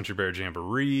Presidents, Country Bear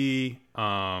Jamboree,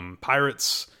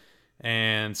 Pirates,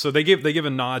 and so they give a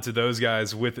nod to those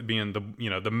guys with it being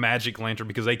the magic lantern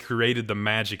because they created the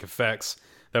magic effects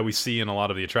that we see in a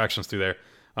lot of the attractions through there.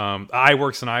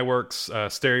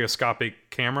 iWorks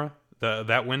stereoscopic camera,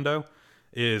 that window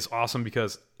is awesome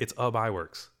because it's of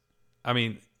iWorks. I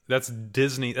mean, that's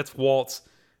Disney. That's Walt's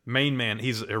main man.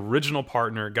 He's an original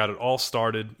partner. Got it all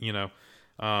started,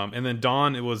 and then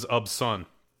Don, it was Ub's son,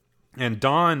 and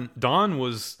Don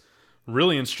was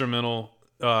really instrumental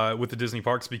with the Disney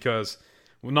parks because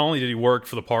not only did he work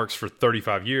for the parks for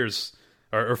 35 years,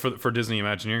 or for Disney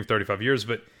Imagineering 35 years,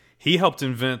 but he helped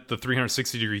invent the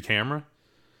 360-degree camera.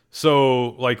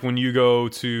 So, like when you go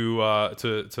to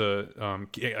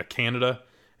Canada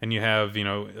and you have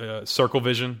circle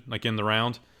vision like in the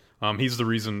round. He's the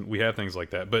reason we have things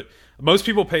like that. But most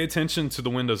people pay attention to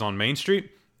the windows on Main Street.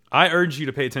 I urge you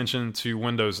to pay attention to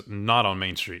windows not on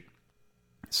Main Street.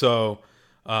 So,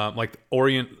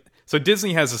 So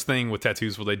Disney has this thing with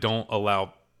tattoos where they don't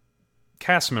allow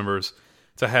cast members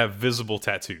to have visible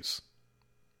tattoos.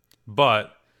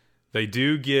 But they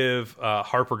do give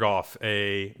Harper Goff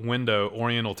a window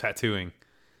Oriental tattooing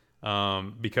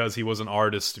because he was an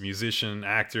artist, musician,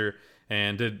 actor,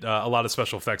 and did a lot of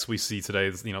special effects we see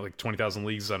today. Like 20,000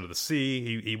 Leagues Under the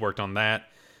Sea. He worked on that,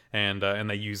 and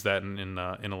they use that in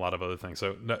a lot of other things.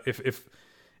 So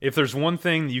if there's one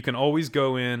thing you can always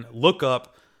go in, look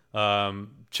up,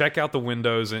 check out the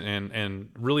windows, and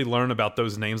really learn about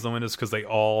those names of the windows because they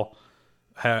all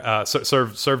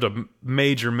served a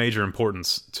major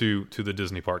importance to the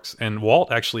Disney parks. And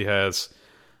Walt actually has,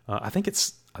 I think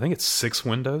it's 6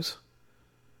 windows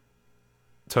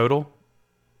total.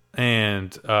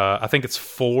 And I think it's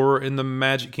 4 in the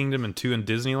Magic Kingdom and 2 in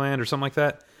Disneyland or something like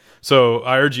that. So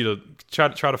I urge you to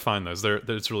try to find those.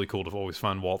 It's really cool to always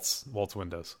find Walt's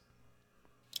windows.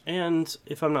 And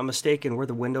if I'm not mistaken, were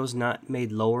the windows not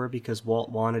made lower because Walt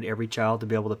wanted every child to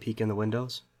be able to peek in the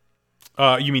windows?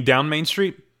 You mean down Main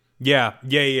Street? Yeah.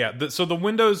 So the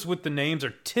windows with the names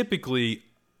are typically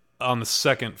on the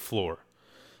 2nd floor.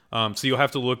 So you'll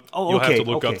have to look. You'll have to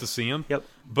look up to see them. Yep.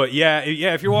 But yeah.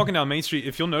 If you're walking down Main Street,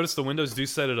 if you'll notice, the windows do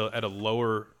set at a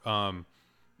lower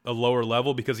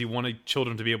level because he wanted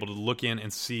children to be able to look in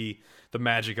and see the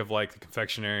magic of like the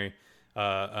confectionery,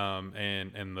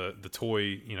 and the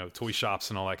toy shops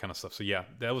and all that kind of stuff. So yeah,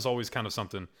 that was always kind of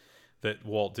something that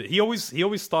Walt did. He always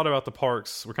thought about the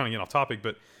parks. We're kind of getting off topic,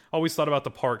 but always thought about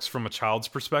the parks from a child's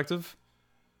perspective.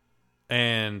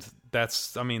 And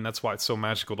that's why it's so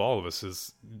magical to all of us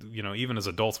is, even as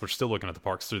adults, we're still looking at the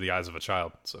parks through the eyes of a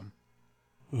child. So,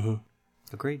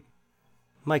 Agreed.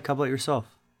 Mike, how about yourself?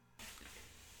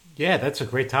 Yeah, that's a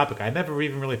great topic. I never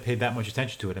even really paid that much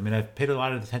attention to it. I mean, I've paid a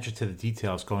lot of attention to the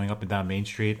details going up and down Main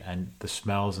Street and the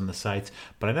smells and the sights,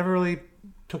 but I never really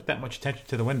took that much attention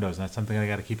to the windows, and that's something I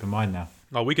got to keep in mind now.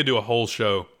 Oh, we could do a whole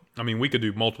show. I mean, we could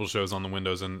do multiple shows on the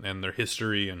windows and their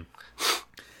history and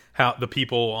how the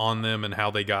people on them and how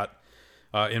they got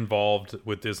involved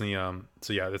with Disney.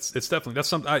 So yeah, it's definitely, that's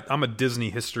something. I'm a Disney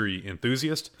history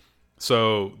enthusiast,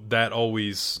 so that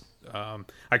always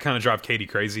I kind of drive Katie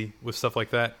crazy with stuff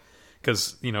like that.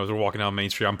 Because, you know, as we're walking down Main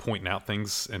Street, I'm pointing out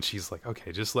things, and she's like,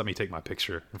 okay, just let me take my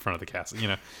picture in front of the castle, you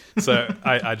know? So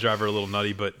I drive her a little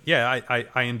nutty, but yeah,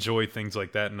 I enjoy things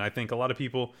like that, and I think a lot of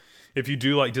people, if you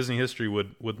do like Disney history,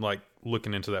 would like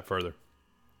looking into that further.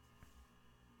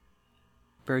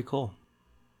 Very cool.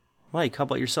 Mike, how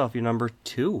about yourself? Your number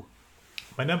 2?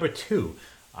 My number 2,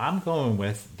 I'm going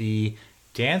with the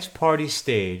dance party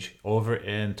stage over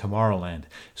in Tomorrowland.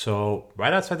 So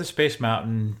right outside the Space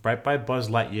Mountain, right by Buzz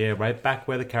Lightyear, right back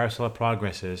where the Carousel of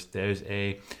Progress is, there's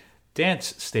a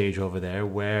dance stage over there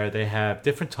where they have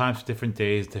different times, different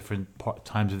days, different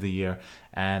times of the year,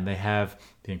 and they have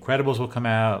the Incredibles will come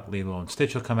out, Lilo and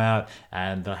Stitch will come out,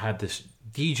 and they'll have this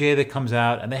DJ that comes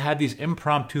out, and they have these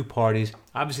impromptu parties.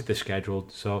 Obviously they're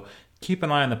scheduled, so keep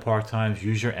an eye on the park times,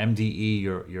 use your MDE,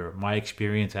 your My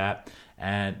Experience app.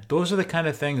 And those are the kind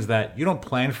of things that you don't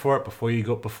plan for it before you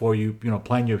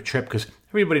plan your trip, because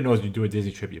everybody knows when you do a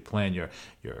Disney trip, you plan your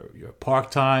park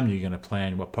time, you're going to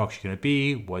plan what parks you're going to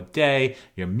be, what day,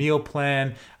 your meal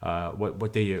plan,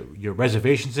 what day your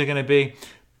reservations are going to be.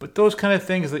 But those kind of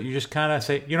things that you just kind of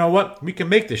say, you know what, we can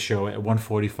make this show at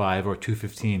 1:45 or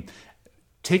 2:15.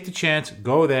 Take the chance,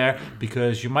 go there,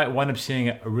 because you might wind up seeing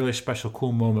a really special,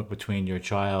 cool moment between your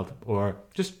child, or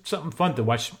just something fun to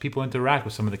watch people interact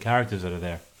with some of the characters that are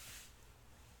there.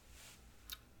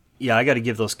 Yeah, I got to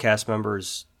give those cast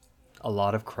members a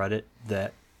lot of credit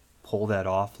that pull that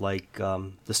off, like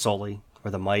the Sully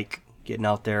or the Mike getting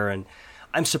out there. And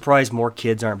I'm surprised more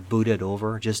kids aren't booted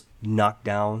over, just knocked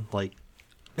down, like...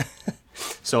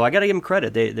 So I got to give them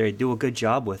credit. They do a good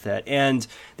job with that. And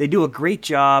they do a great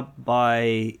job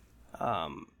by, I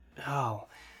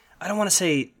don't want to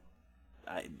say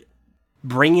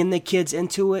bringing the kids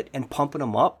into it and pumping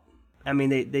them up. I mean,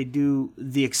 they do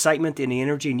the excitement and the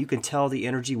energy, and you can tell the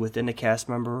energy within the cast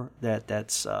member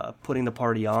that's putting the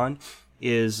party on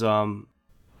is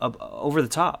over the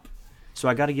top. So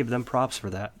I got to give them props for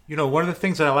that. You know, one of the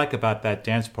things that I like about that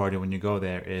dance party when you go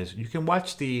there is you can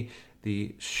watch the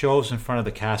shows in front of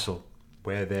the castle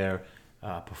where they're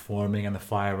performing and the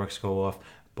fireworks go off.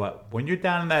 But when you're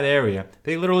down in that area,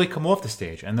 they literally come off the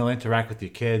stage and they'll interact with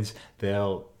your kids.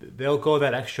 They'll go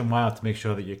that extra mile to make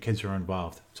sure that your kids are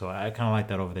involved. So I kind of like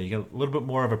that over there. You get a little bit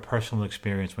more of a personal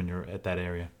experience when you're at that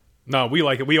area. No, we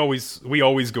like it. We always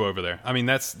go over there. I mean,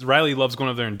 Riley loves going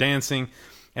over there and dancing.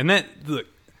 And look,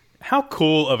 how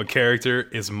cool of a character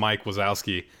is Mike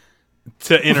Wazowski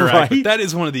to interact with? That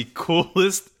is one of the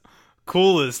coolest.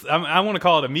 I want to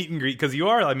call it a meet and greet, because you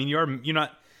are. I mean, you're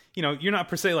not. You know, you're not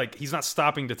per se like, he's not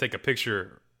stopping to take a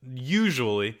picture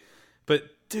usually, but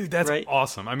dude, that's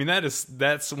awesome. I mean,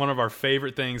 that's one of our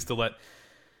favorite things to let,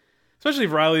 especially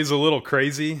if Riley's a little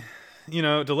crazy, you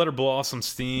know, to let her blow off some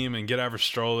steam and get out of her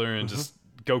stroller and just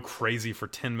go crazy for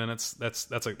 10 minutes. That's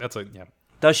a yeah.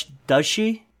 Does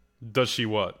she? Does she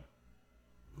what?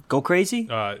 Go crazy?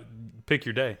 Pick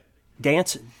your day.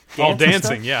 Dancing. Oh,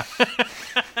 dancing, yeah.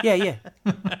 Yeah.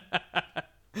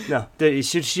 No,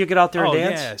 should she get out there and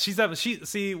dance?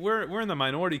 Yeah, we're in the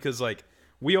minority, because like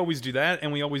we always do that,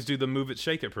 and we always do the Move It,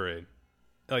 Shake It parade,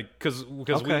 like because we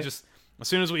just, as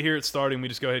soon as we hear it starting, we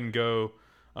just go ahead and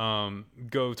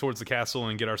go towards the castle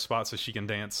and get our spot so she can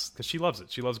dance, because she loves it.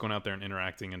 She loves going out there and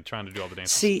interacting and trying to do all the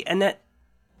dances. See, and that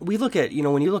we look at, you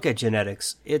know, when you look at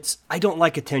genetics, I don't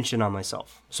like attention on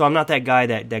myself, so I'm not that guy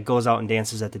that goes out and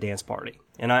dances at the dance party,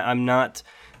 and I'm not.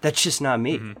 That's just not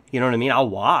me. Mm-hmm. You know what I mean? I'll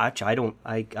watch. I don't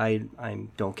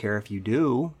care if you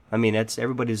do. I mean,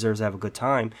 everybody deserves to have a good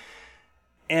time.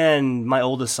 And my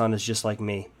oldest son is just like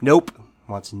me. Nope.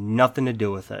 Wants nothing to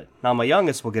do with it. Now, my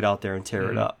youngest will get out there and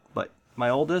tear it up. But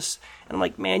my oldest, and I'm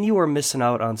like, man, you are missing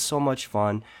out on so much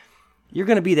fun. You're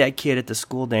going to be that kid at the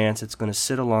school dance that's going to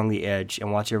sit along the edge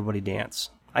and watch everybody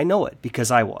dance. I know it, because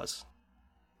I was.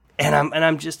 And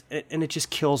it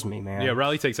just kills me, man. Yeah,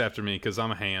 Riley takes after me because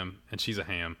I'm a ham and she's a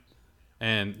ham,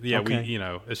 and yeah, okay.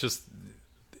 It's just,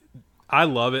 I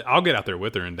love it. I'll get out there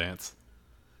with her and dance.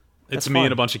 It's me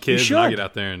and a bunch of kids, and I get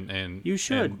out there and you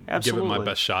should and give it my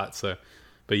best shot. So,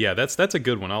 but yeah, that's a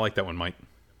good one. I like that one, Mike.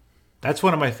 That's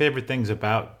one of my favorite things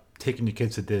about taking your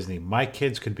kids to Disney. My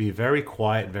kids could be very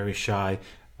quiet, very shy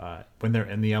when they're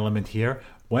in the element here.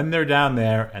 When they're down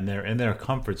there and they're in their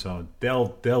comfort zone,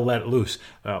 they'll let loose.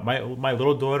 My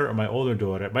little daughter or my older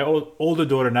daughter, older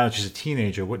daughter now that she's a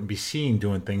teenager, wouldn't be seen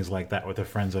doing things like that with her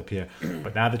friends up here.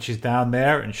 But now that she's down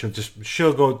there, and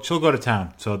she'll go to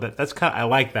town. So that's kind of, I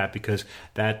like that, because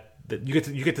that you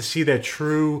get to see their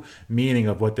true meaning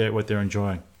of what they're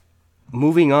enjoying.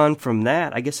 Moving on from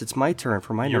that, I guess it's my turn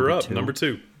for my You're number 2. Number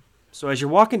 2. So as you're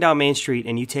walking down Main Street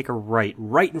and you take a right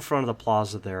in front of the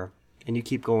plaza there, and you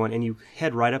keep going, and you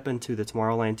head right up into the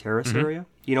Tomorrowland Terrace area.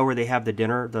 You know where they have the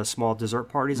dinner, the small dessert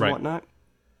parties and Right. whatnot?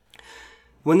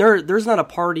 When there's not a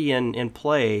party in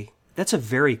play, that's a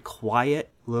very quiet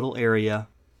little area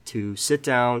to sit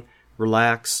down,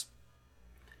 relax,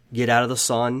 get out of the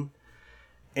sun.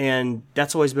 And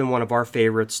that's always been one of our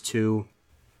favorites to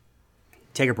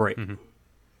take a break.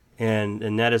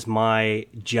 And that is my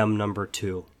gem number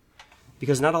 2.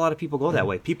 Because not a lot of people go that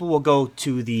way. People will go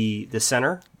to the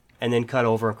center and then cut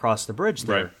over across the bridge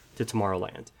there Right. to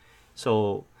Tomorrowland.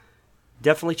 So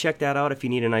definitely check that out if you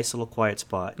need a nice little quiet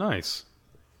spot. Nice.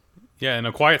 Yeah, and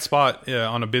a quiet spot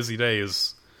on a busy day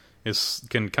is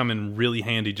can come in really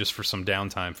handy just for some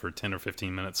downtime for 10 or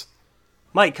 15 minutes.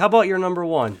 Mike, how about your number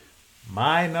 1?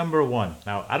 My number 1.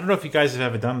 Now, I don't know if you guys have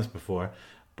ever done this before,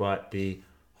 but the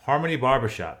Harmony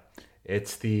Barbershop.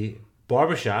 It's the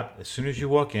barbershop as soon as you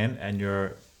walk in and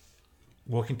you're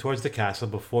walking towards the castle.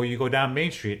 Before you go down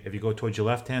Main Street, if you go towards your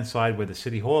left-hand side where the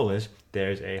City Hall is,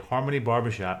 there's a Harmony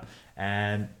Barbershop.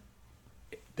 And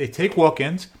they take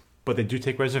walk-ins, but they do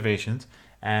take reservations.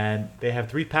 And they have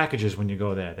 3 packages when you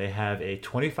go there. They have a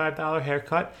 $25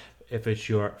 haircut. If it's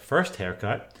your first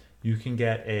haircut, you can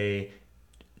get a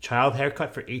child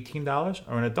haircut for $18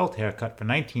 or an adult haircut for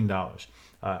 $19.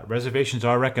 Reservations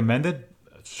are recommended.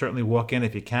 Certainly walk in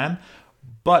if you can.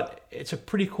 But it's a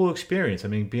pretty cool experience. I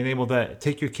mean, being able to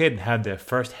take your kid and have their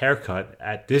first haircut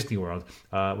at Disney World.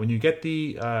 When you get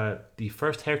the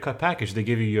first haircut package, they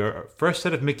give you your first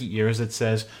set of Mickey ears that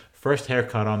says first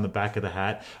haircut on the back of the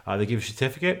hat. They give you a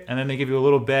certificate, and then they give you a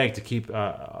little bag to keep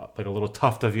like a little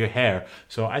tuft of your hair.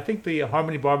 So I think the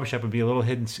Harmony Barbershop would be a little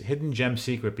hidden gem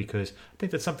secret, because I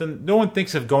think that's something no one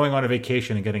thinks of going on a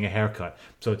vacation and getting a haircut.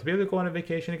 So to be able to go on a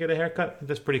vacation and get a haircut,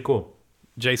 that's pretty cool.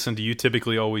 Jason, do you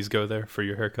typically always go there for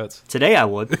your haircuts? Today I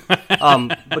would.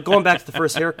 But going back to the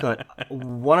first haircut,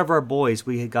 one of our boys,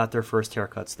 we had got their first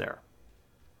haircuts there.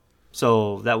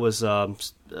 So that was a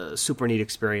super neat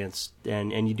experience.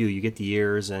 And you get the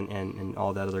ears and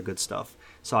all that other good stuff.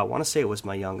 So I want to say it was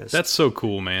my youngest. That's so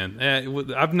cool, man.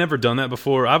 I've never done that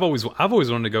before. I've always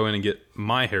wanted to go in and get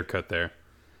my haircut there.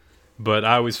 But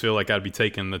I always feel like I'd be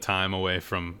taking the time away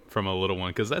from a little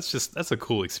one, because that's a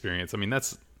cool experience. I mean,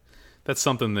 that's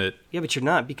something that... Yeah, but you're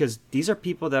not, because these are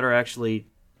people that are actually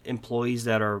employees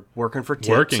that are working for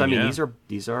tips. I mean, yeah.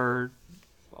 these are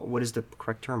what is the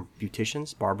correct term?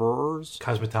 Beauticians? Barberers?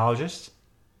 Cosmetologists?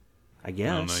 I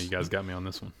guess. I don't know. You guys got me on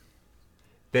this one.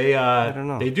 They I don't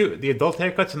know. They do the adult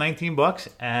haircuts are $19,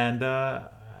 and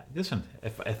listen,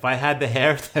 if I had the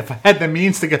hair, if I had the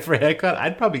means to get for a haircut,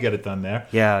 I'd probably get it done there.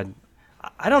 Yeah,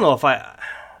 I don't know if I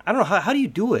don't know how do you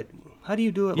do it? How do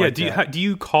you do it? Yeah, like do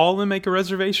you call and make a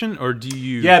reservation, or do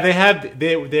you? Yeah, they have.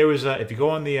 There was if you go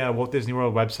on the Walt Disney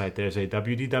World website, there's a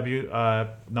WDW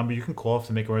number you can call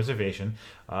to make a reservation.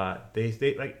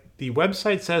 They like the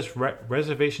website says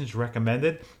reservations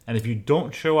recommended, and if you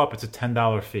don't show up, it's a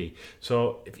 $10 fee.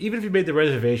 So even if you made the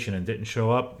reservation and didn't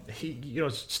show up,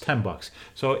 it's $10.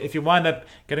 So if you wind up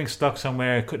getting stuck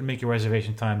somewhere, couldn't make your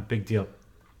reservation time, big deal.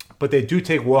 But they do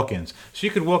take walk-ins. So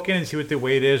you could walk in and see what the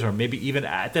wait is, or maybe even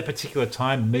at that particular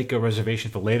time, make a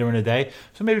reservation for later in the day.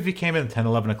 So maybe if you came in at 10,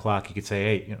 11 o'clock, you could say,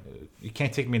 hey, you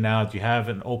can't take me now. Do you have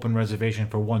an open reservation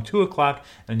for 1, 2 o'clock?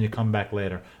 And you come back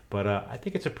later. But I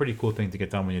think it's a pretty cool thing to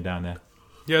get done when you're down there.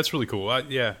 Yeah, it's really cool.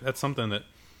 That's something that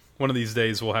one of these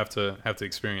days we'll have to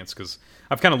experience, because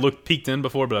I've kind of peeked in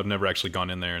before, but I've never actually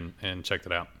gone in there and checked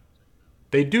it out.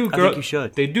 They do. I think you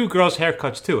should. They do girls'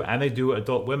 haircuts too, and they do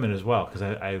adult women as well. Because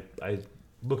I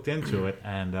looked into it,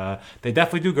 and they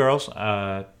definitely do girls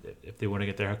if they want to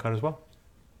get their haircut as well.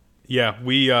 Yeah,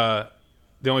 we. The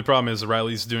only problem is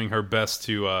Riley's doing her best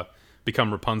to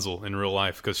become Rapunzel in real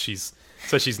life, because she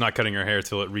says she's not cutting her hair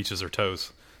till it reaches her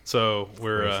toes. So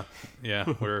we're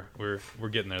we're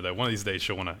getting there though. One of these days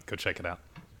she'll want to go check it out.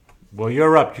 Well,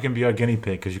 you're up. You can be our guinea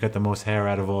pig because you got the most hair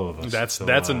out of all of us. That's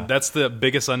the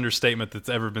biggest understatement that's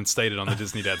ever been stated on the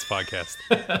Disney Dads podcast.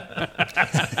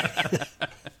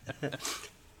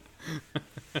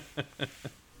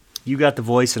 You got the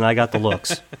voice and I got the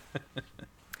looks.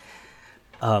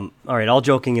 All right, all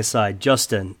joking aside,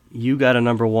 Justin, you got a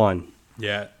number 1.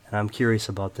 Yeah. And I'm curious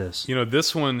about this.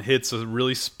 This one hits a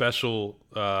really special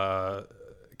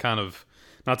kind of,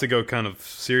 not to go kind of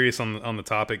serious on the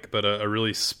topic, but a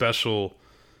really special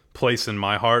place in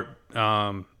my heart.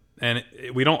 And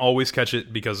we don't always catch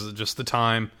it because of just the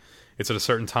time. It's at a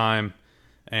certain time,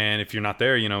 and if you're not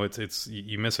there, it's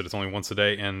you miss it. It's only once a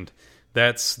day, and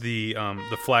that's the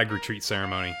flag retreat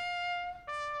ceremony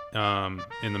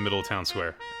in the middle of Town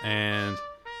Square. And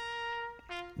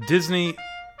Disney,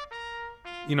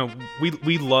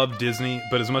 we love Disney,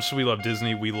 but as much as we love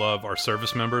Disney, we love our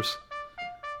service members.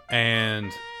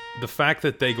 And the fact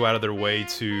that they go out of their way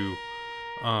to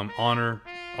honor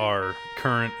our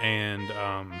current and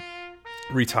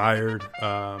retired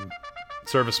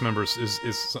service members is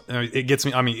it gets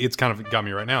me. I mean, it's kind of got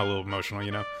me right now a little emotional,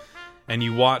 you know. And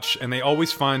you watch, and they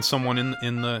always find someone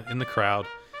in the crowd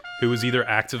who is either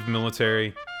active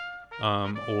military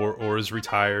or is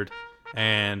retired,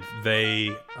 and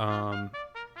they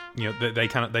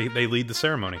they lead the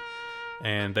ceremony,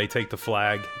 and they take the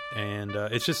flag, and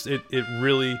it's just it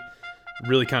really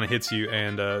kind of hits you,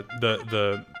 and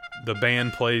the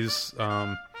band plays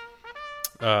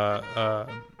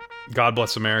God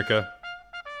Bless America,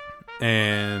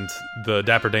 and the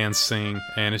Dapper Dans sing,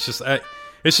 and it's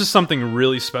just something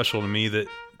really special to me that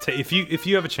if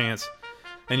you have a chance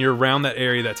and you're around that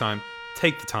area that time,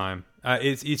 take the time.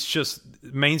 It's just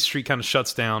Main Street kind of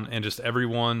shuts down, and just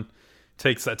everyone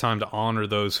takes that time to honor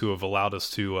those who have allowed us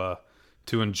to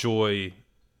enjoy,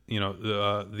 you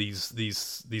know,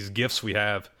 these gifts we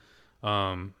have,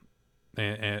 and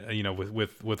you know,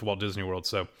 with Walt Disney World.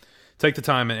 So take the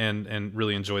time and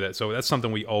really enjoy that. So that's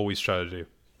something we always try to do.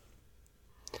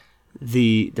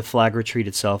 The flag retreat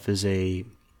itself is a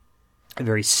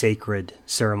very sacred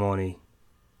ceremony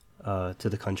to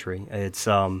the country. It's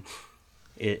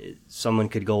someone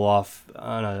could go off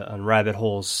on rabbit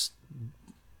holes,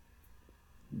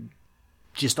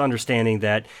 just understanding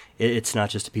that it's not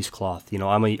just a piece of cloth. You know,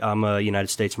 I'm a United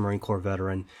States Marine Corps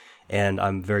veteran, and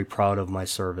I'm very proud of my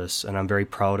service, and I'm very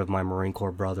proud of my Marine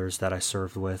Corps brothers that I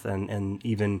served with, and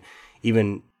even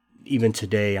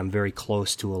today, I'm very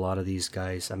close to a lot of these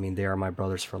guys. I mean, they are my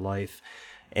brothers for life.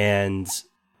 And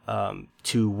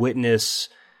to witness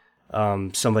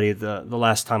somebody, the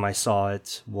last time I saw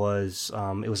it was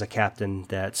a captain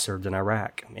that served in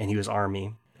Iraq, and he was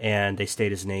Army, and they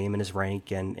stated his name and his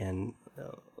rank and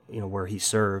you know, where he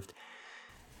served.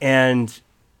 And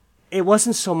it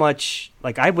wasn't so much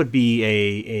like I would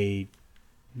be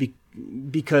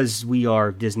because we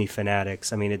are Disney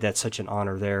fanatics. I mean, that's such an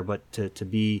honor there, but to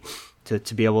be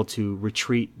able to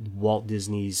retreat Walt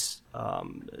Disney's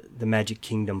the Magic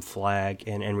Kingdom flag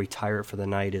and retire it for the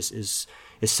night is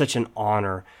such an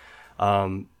honor.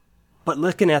 But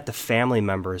looking at the family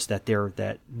members that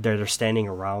they're standing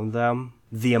around them,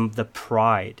 the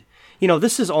pride. You know,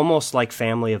 this is almost like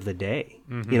family of the day.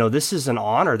 Mm-hmm. You know, this is an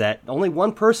honor that only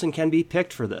one person can be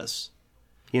picked for this,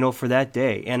 you know, for that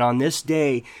day. And on this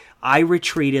day, I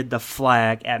retreated the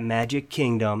flag at Magic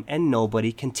Kingdom, and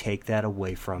nobody can take that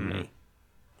away from me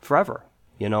forever,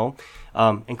 you know.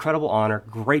 Incredible honor,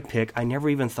 great pick. I never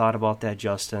even thought about that,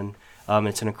 Justin.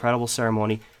 It's an incredible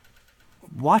ceremony.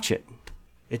 Watch it.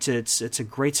 It's a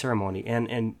great ceremony,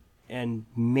 and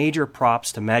major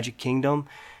props to Magic Kingdom,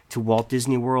 to Walt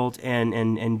Disney World,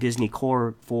 and Disney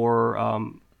Corps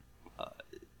for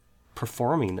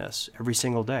performing this every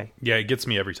single day. Yeah, it gets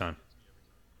me every time.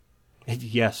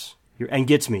 Yes, and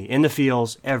gets me in the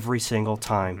feels every single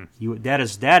time. Mm-hmm.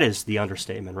 That is the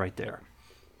understatement right there.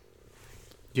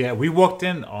 Yeah, we walked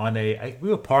in on we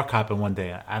were park hopping one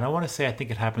day, and I want to say I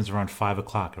think it happens around 5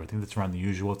 o'clock. I think that's around the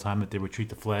usual time that they retreat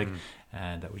the flag,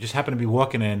 and we just happened to be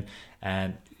walking in,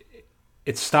 and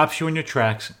it stops you in your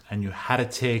tracks, and you had to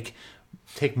take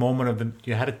moment of the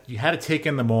you had to take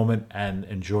in the moment and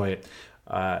enjoy it.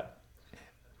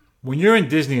 When you're in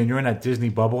Disney and you're in that Disney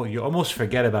bubble, you almost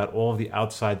forget about all the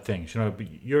outside things. You know,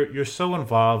 you're so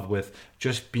involved with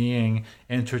just being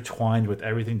intertwined with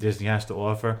everything Disney has to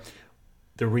offer.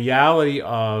 The reality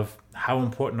of how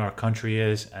important our country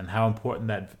is and how important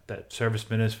that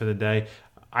serviceman is for the day,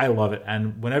 I love it.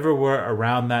 And whenever we're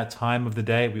around that time of the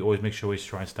day, we always make sure we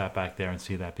try and stop back there and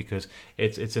see that, because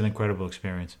it's an incredible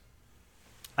experience.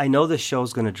 I know this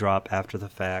show's going to drop after the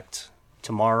fact.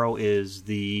 Tomorrow is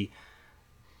the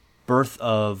birth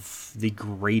of the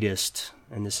greatest,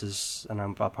 and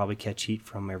I'll probably catch heat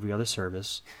from every other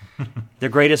service, the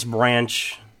greatest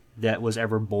branch that was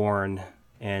ever born,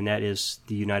 and that is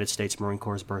the United States Marine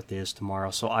Corps' birthday is tomorrow.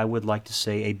 So I would like to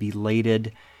say a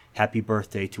belated happy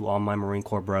birthday to all my Marine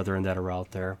Corps brethren that are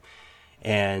out there.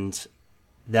 And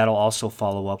that'll also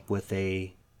follow up with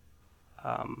a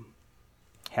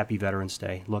happy Veterans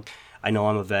Day. Look, I know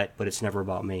I'm a vet, but it's never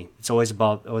about me. It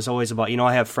was always about, you know,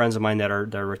 I have friends of mine that are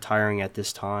retiring at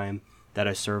this time that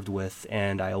I served with,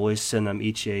 and I always send them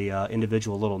each a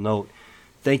individual little note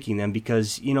thanking them,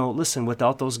 because, you know, listen,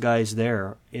 without those guys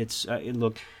there,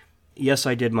 look, yes,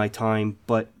 I did my time,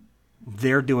 but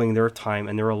they're doing their time,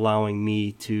 and they're allowing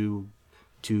me to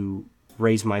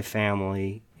raise my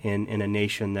family in a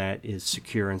nation that is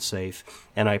secure and safe,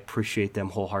 and I appreciate them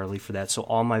wholeheartedly for that. So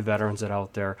all my veterans that are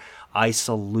out there, I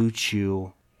salute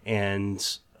you, and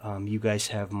you guys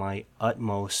have my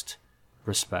utmost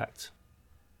respect.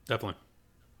 Definitely.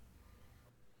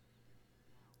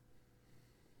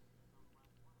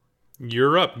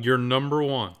 You're up. You're number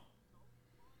one.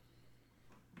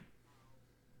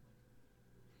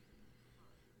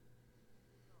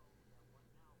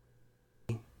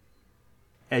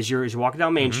 As you're walking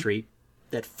down Main Street,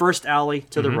 that first alley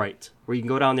to the right, where you can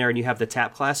go down there and you have the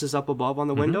tap classes up above on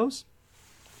the windows.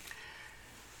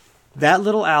 That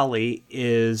little alley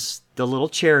is the little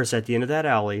chairs at the end of that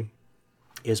alley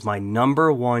is my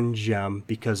number one gem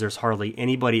because there's hardly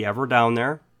anybody ever down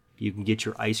there. You can get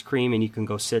your ice cream and you can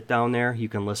go sit down there. You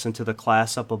can listen to the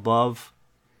class up above,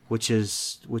 which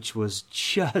was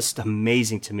just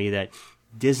amazing to me that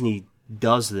Disney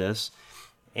does this.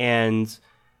 And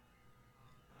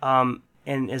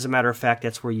as a matter of fact,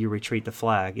 that's where you retreat the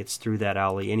flag. It's through that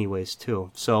alley anyways,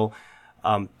 too. So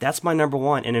that's my number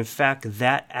one. And in fact,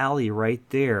 that alley right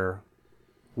there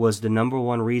was the number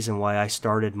one reason why I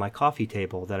started my coffee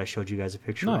table that I showed you guys a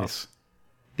picture of.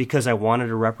 Because I wanted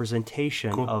a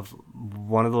representation of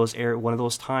one of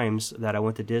those times that I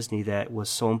went to Disney that was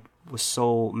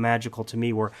so magical to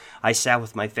me, where I sat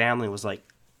with my family and was like,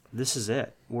 this is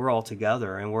it. We're all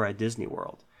together and we're at Disney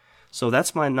World. So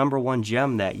that's my number one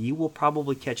gem that you will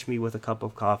probably catch me with a cup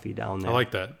of coffee down there. I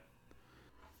like that.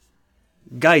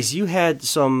 Guys, you had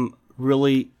some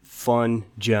really fun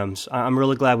gems. I'm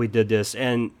really glad we did this,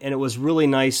 and it was really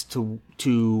nice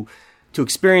to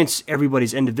experience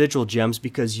everybody's individual gems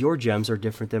because your gems are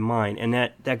different than mine, and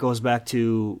that goes back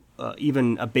to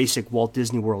even a basic Walt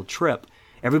Disney World trip.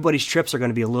 Everybody's trips are going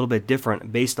to be a little bit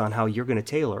different based on how you're going to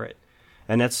tailor it.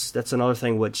 And that's another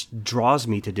thing which draws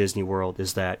me to Disney World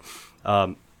is that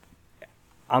I'm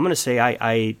going to say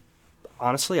I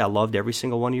honestly loved every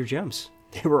single one of your gems.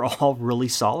 They were all really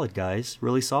solid, guys,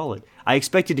 really solid. I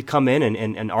expected to come in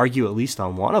and argue at least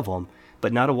on one of them,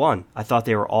 but not a one. I thought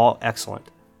they were all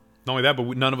excellent. Not only that,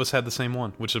 but none of us had the same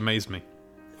one, which amazed me.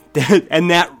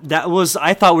 And that was,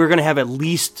 I thought we were going to have at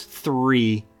least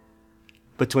three,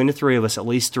 between the three of us, at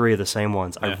least three of the same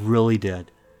ones. Yeah. I really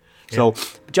did. Yeah. So,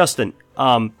 Justin,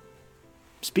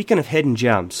 speaking of hidden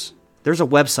gems, there's a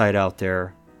website out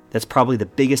there that's probably the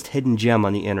biggest hidden gem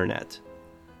on the internet.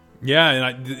 Yeah,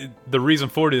 and the reason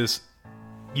for it is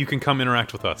you can come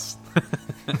interact with us.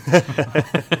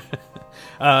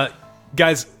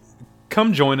 Guys,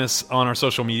 come join us on our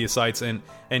social media sites, and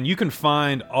you can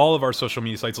find all of our social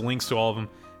media sites, links to all of them,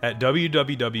 at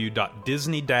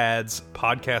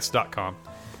www.disneydadspodcast.com.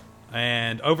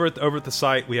 And over at the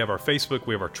site, we have our Facebook,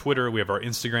 we have our Twitter, we have our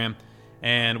Instagram,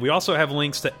 and we also have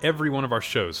links to every one of our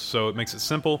shows. So it makes it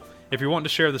simple. If you're wanting to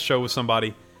share the show with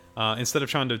somebody, instead of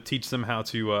trying to teach them how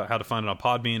to find it on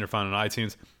Podbean or find it on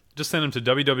iTunes, just send them to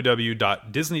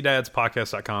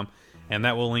www.disneydadspodcast.com, and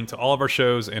that will link to all of our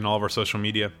shows and all of our social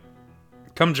media.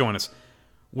 Come join us.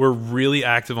 We're really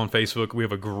active on Facebook. We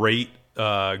have a great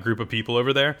group of people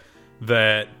over there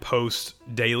that post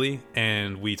daily,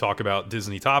 and we talk about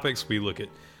Disney topics. We look at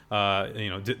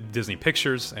Disney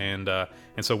pictures, and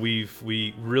so we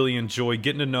really enjoy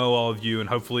getting to know all of you, and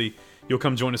hopefully you'll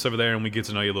come join us over there, and we get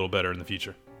to know you a little better in the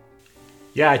future.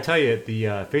 Yeah, I tell you, the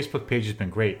Facebook page has been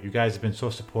great. You guys have been so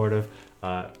supportive.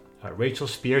 Rachel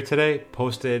Spear today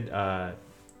posted the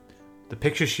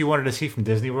pictures she wanted to see from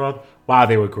Disney World. Wow,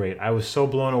 they were great. I was so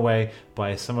blown away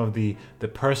by some of the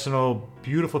personal,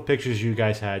 beautiful pictures you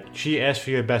guys had. She asked for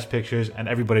your best pictures, and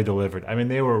everybody delivered. I mean,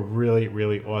 they were really,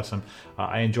 really awesome.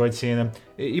 I enjoyed seeing them.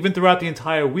 Even throughout the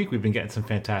entire week, we've been getting some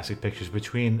fantastic pictures.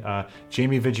 Between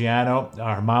Jamie Vigiano,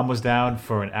 her mom was down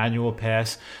for an annual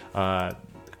pass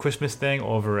Christmas thing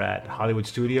over at Hollywood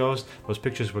Studios. Those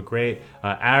pictures were great.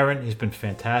 Aaron, he's been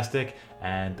fantastic.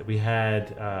 And we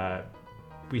had an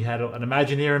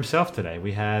Imagineer himself today.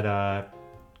 We had, I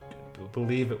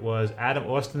believe it was Adam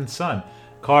Austin's son,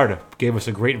 Carter, gave us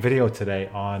a great video today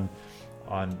on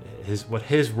what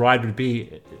his ride would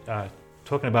be,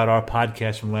 talking about our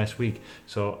podcast from last week.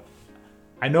 So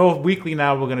I know weekly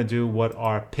now we're going to do what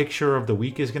our picture of the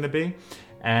week is going to be,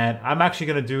 and I'm actually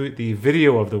going to do the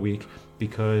video of the week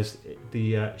because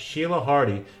the Sheila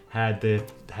Hardy had the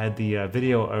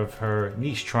video of her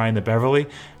niece trying the Beverly,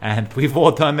 and we've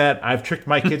all done that. I've tricked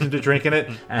my kids into drinking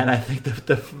it, and I think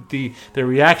the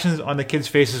reactions on the kids'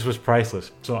 faces was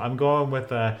priceless. So I'm going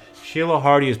with Sheila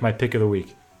Hardy as my pick of the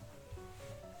week.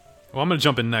 Well, I'm going to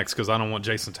jump in next because I don't want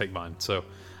Jason to take mine. So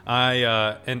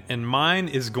and mine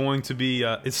is going to be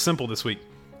it's simple this week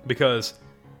because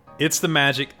it's the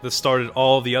magic that started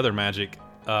all the other magic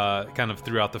kind of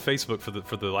throughout the Facebook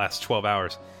for the last 12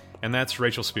 hours, and that's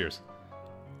Rachel Spears.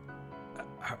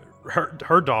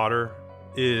 Her daughter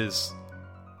is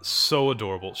so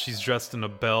adorable. She's dressed in a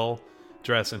Belle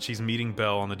dress, and she's meeting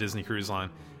Belle on the Disney Cruise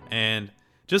Line. And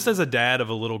just as a dad of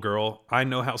a little girl, I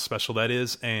know how special that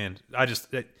is, and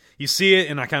you see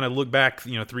it, and I kind of look back,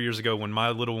 3 years ago when my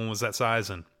little one was that size,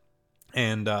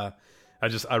 and I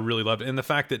really loved it, and the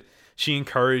fact that she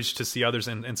encouraged to see others,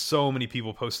 and so many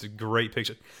people posted great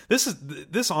pictures.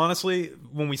 This honestly,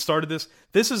 when we started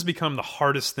this has become the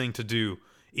hardest thing to do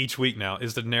each week now,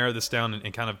 is to narrow this down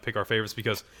and kind of pick our favorites,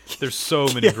 because there's so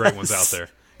many great ones out there.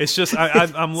 It's just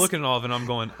I'm looking at all of it and I'm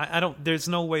going, there's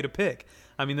no way to pick.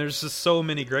 I mean, there's just so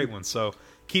many great ones. So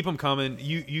keep them coming.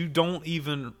 You don't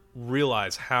even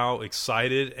realize how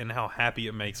excited and how happy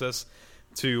it makes us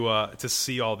to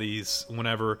see all these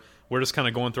whenever we're just kind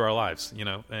of going through our lives,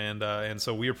 and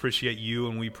so we appreciate you,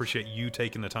 and we appreciate you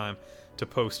taking the time to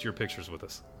post your pictures with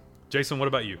us. Jason, what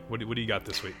about you? What do you got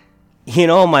this week?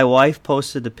 My wife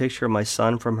posted the picture of my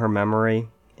son from her memory,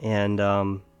 and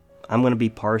I'm going to be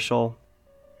partial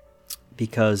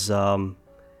because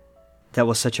that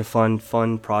was such a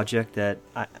fun project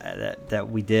that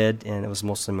we did, and it was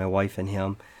mostly my wife and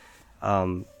him.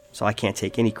 So I can't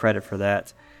take any credit for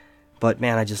that. But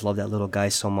man, I just love that little guy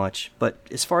so much. But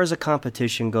as far as the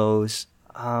competition goes,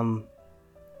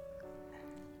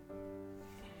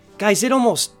 guys, it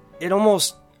almost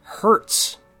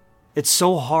hurts. It's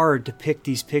so hard to pick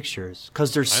these pictures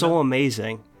because they're so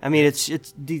amazing. I mean,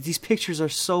 it's these pictures are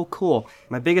so cool.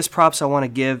 My biggest props I want to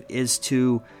give is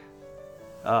to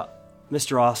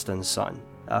Mr. Austin's son,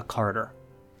 Carter.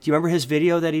 Do you remember his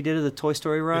video that he did of the Toy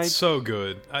Story ride? It's so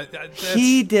good.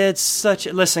 He did such...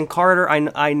 Listen, Carter,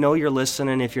 I know you're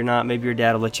listening. If you're not, maybe your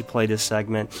dad will let you play this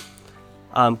segment.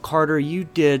 Carter, you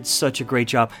did such a great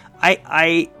job.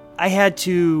 I had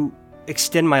to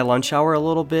extend my lunch hour a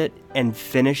little bit and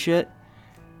finish it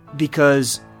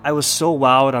because I was so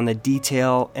wowed on the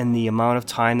detail and the amount of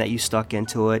time that you stuck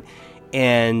into it.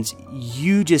 And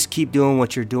you just keep doing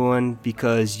what you're doing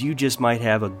because you just might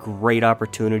have a great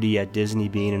opportunity at Disney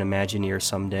being an Imagineer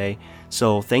someday.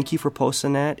 So thank you for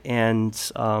posting that. And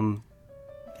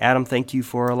Adam, thank you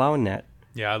for allowing that.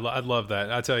 Yeah, I love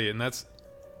that. I tell you, and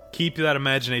keep that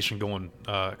imagination going,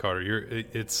 Carter.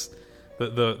 It's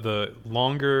the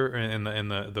longer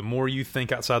and the more you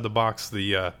think outside the box,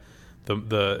 the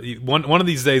one of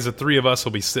these days, the three of us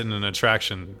will be sitting in an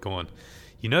attraction going,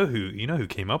 You know who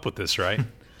came up with this, right?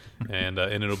 and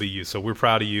it'll be you. So we're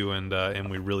proud of you, and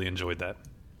we really enjoyed that.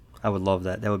 I would love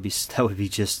that. That would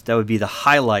be the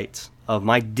highlight of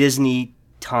my Disney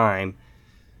time.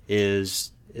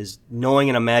 Is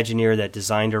knowing an Imagineer that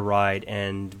designed a ride,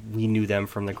 and we knew them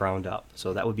from the ground up.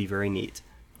 So that would be very neat.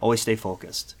 Always stay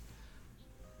focused,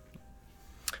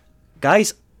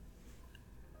 guys.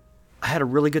 I had a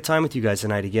really good time with you guys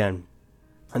tonight again.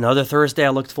 Another Thursday I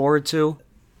looked forward to.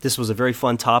 This was a very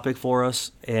fun topic for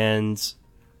us, and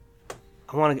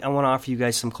I want to offer you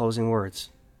guys some closing words.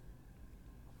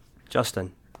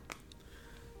 Justin.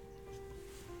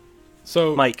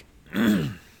 So, Mike.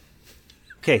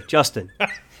 Okay, Justin.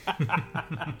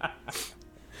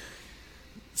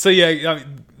 So yeah, I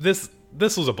mean, this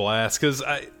was a blast because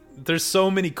there's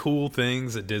so many cool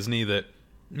things at Disney that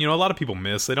a lot of people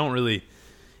miss. They don't really,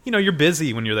 you're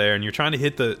busy when you're there, and you're trying to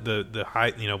hit the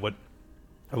high, what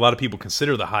a lot of people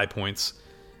consider the high points,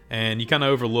 and you kind of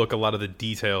overlook a lot of the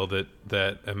detail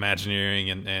that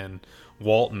Imagineering and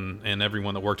Walt and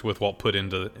everyone that worked with Walt put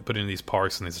into these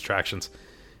parks and these attractions.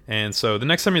 And so the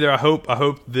next time you're there, I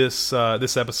hope this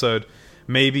episode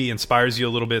maybe inspires you a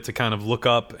little bit to kind of look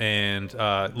up and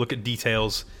look at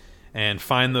details and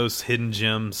find those hidden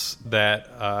gems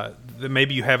that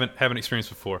maybe you haven't experienced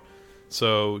before.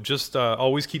 So just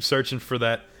always keep searching for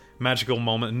that magical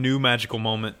moment, new magical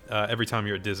moment every time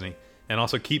you're at Disney. And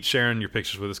also keep sharing your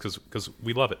pictures with us because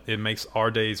we love it. It makes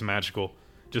our days magical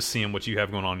just seeing what you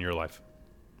have going on in your life.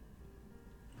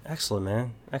 Excellent,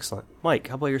 man. Excellent. Mike,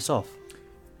 how about yourself?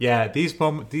 Yeah, these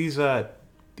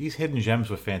hidden gems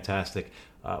were fantastic.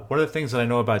 One of the things that I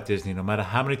know about Disney, no matter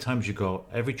how many times you go,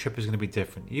 every trip is going to be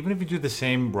different. Even if you do the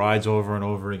same rides over and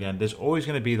over again, there's always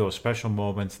going to be those special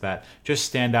moments that just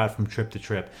stand out from trip to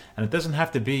trip. And it doesn't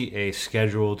have to be a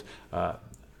scheduled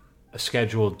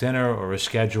dinner or a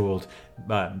scheduled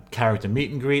character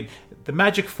meet and greet. The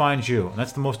magic finds you, and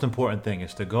that's the most important thing,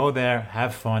 is to go there,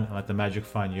 have fun, and let the magic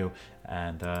find you,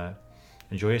 and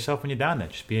enjoy yourself when you're down there.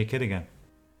 Just be a kid again.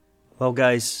 Well,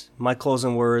 guys, my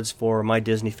closing words for my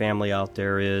Disney family out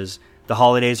there is the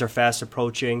holidays are fast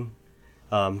approaching.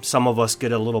 Some of us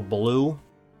get a little blue.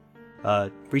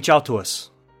 Reach out to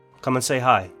us. Come and say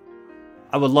hi.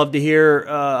 I would love to hear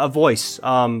a voice.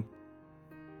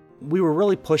 We were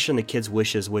really pushing the kids'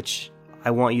 wishes, which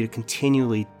I want you to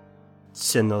continually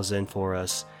send those in for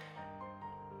us.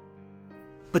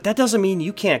 But that doesn't mean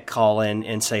you can't call in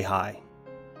and say hi.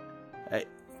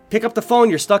 Pick up the phone,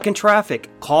 you're stuck in traffic.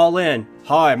 Call in.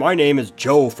 Hi, my name is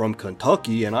Joe from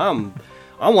Kentucky, and I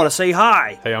want to say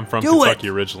hi. Hey, I'm from Do Kentucky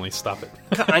it. originally. Stop it.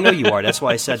 I know you are. That's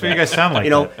why I said That's what that. you guys sound like. You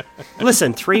know,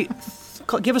 listen,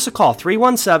 give us a call,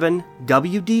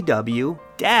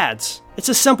 317-WDW-DADS. It's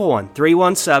a simple one,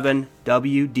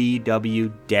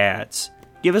 317-WDW-DADS.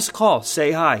 Give us a call,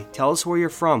 say hi, tell us where you're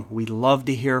from. We'd love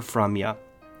to hear from you.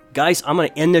 Guys, I'm going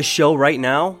to end this show right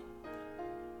now.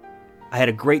 I had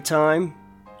a great time.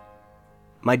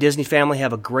 My Disney family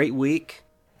have a great week,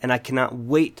 and I cannot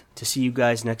wait to see you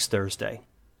guys next Thursday.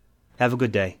 Have a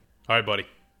good day. All right, buddy.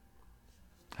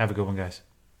 Have a good one, guys.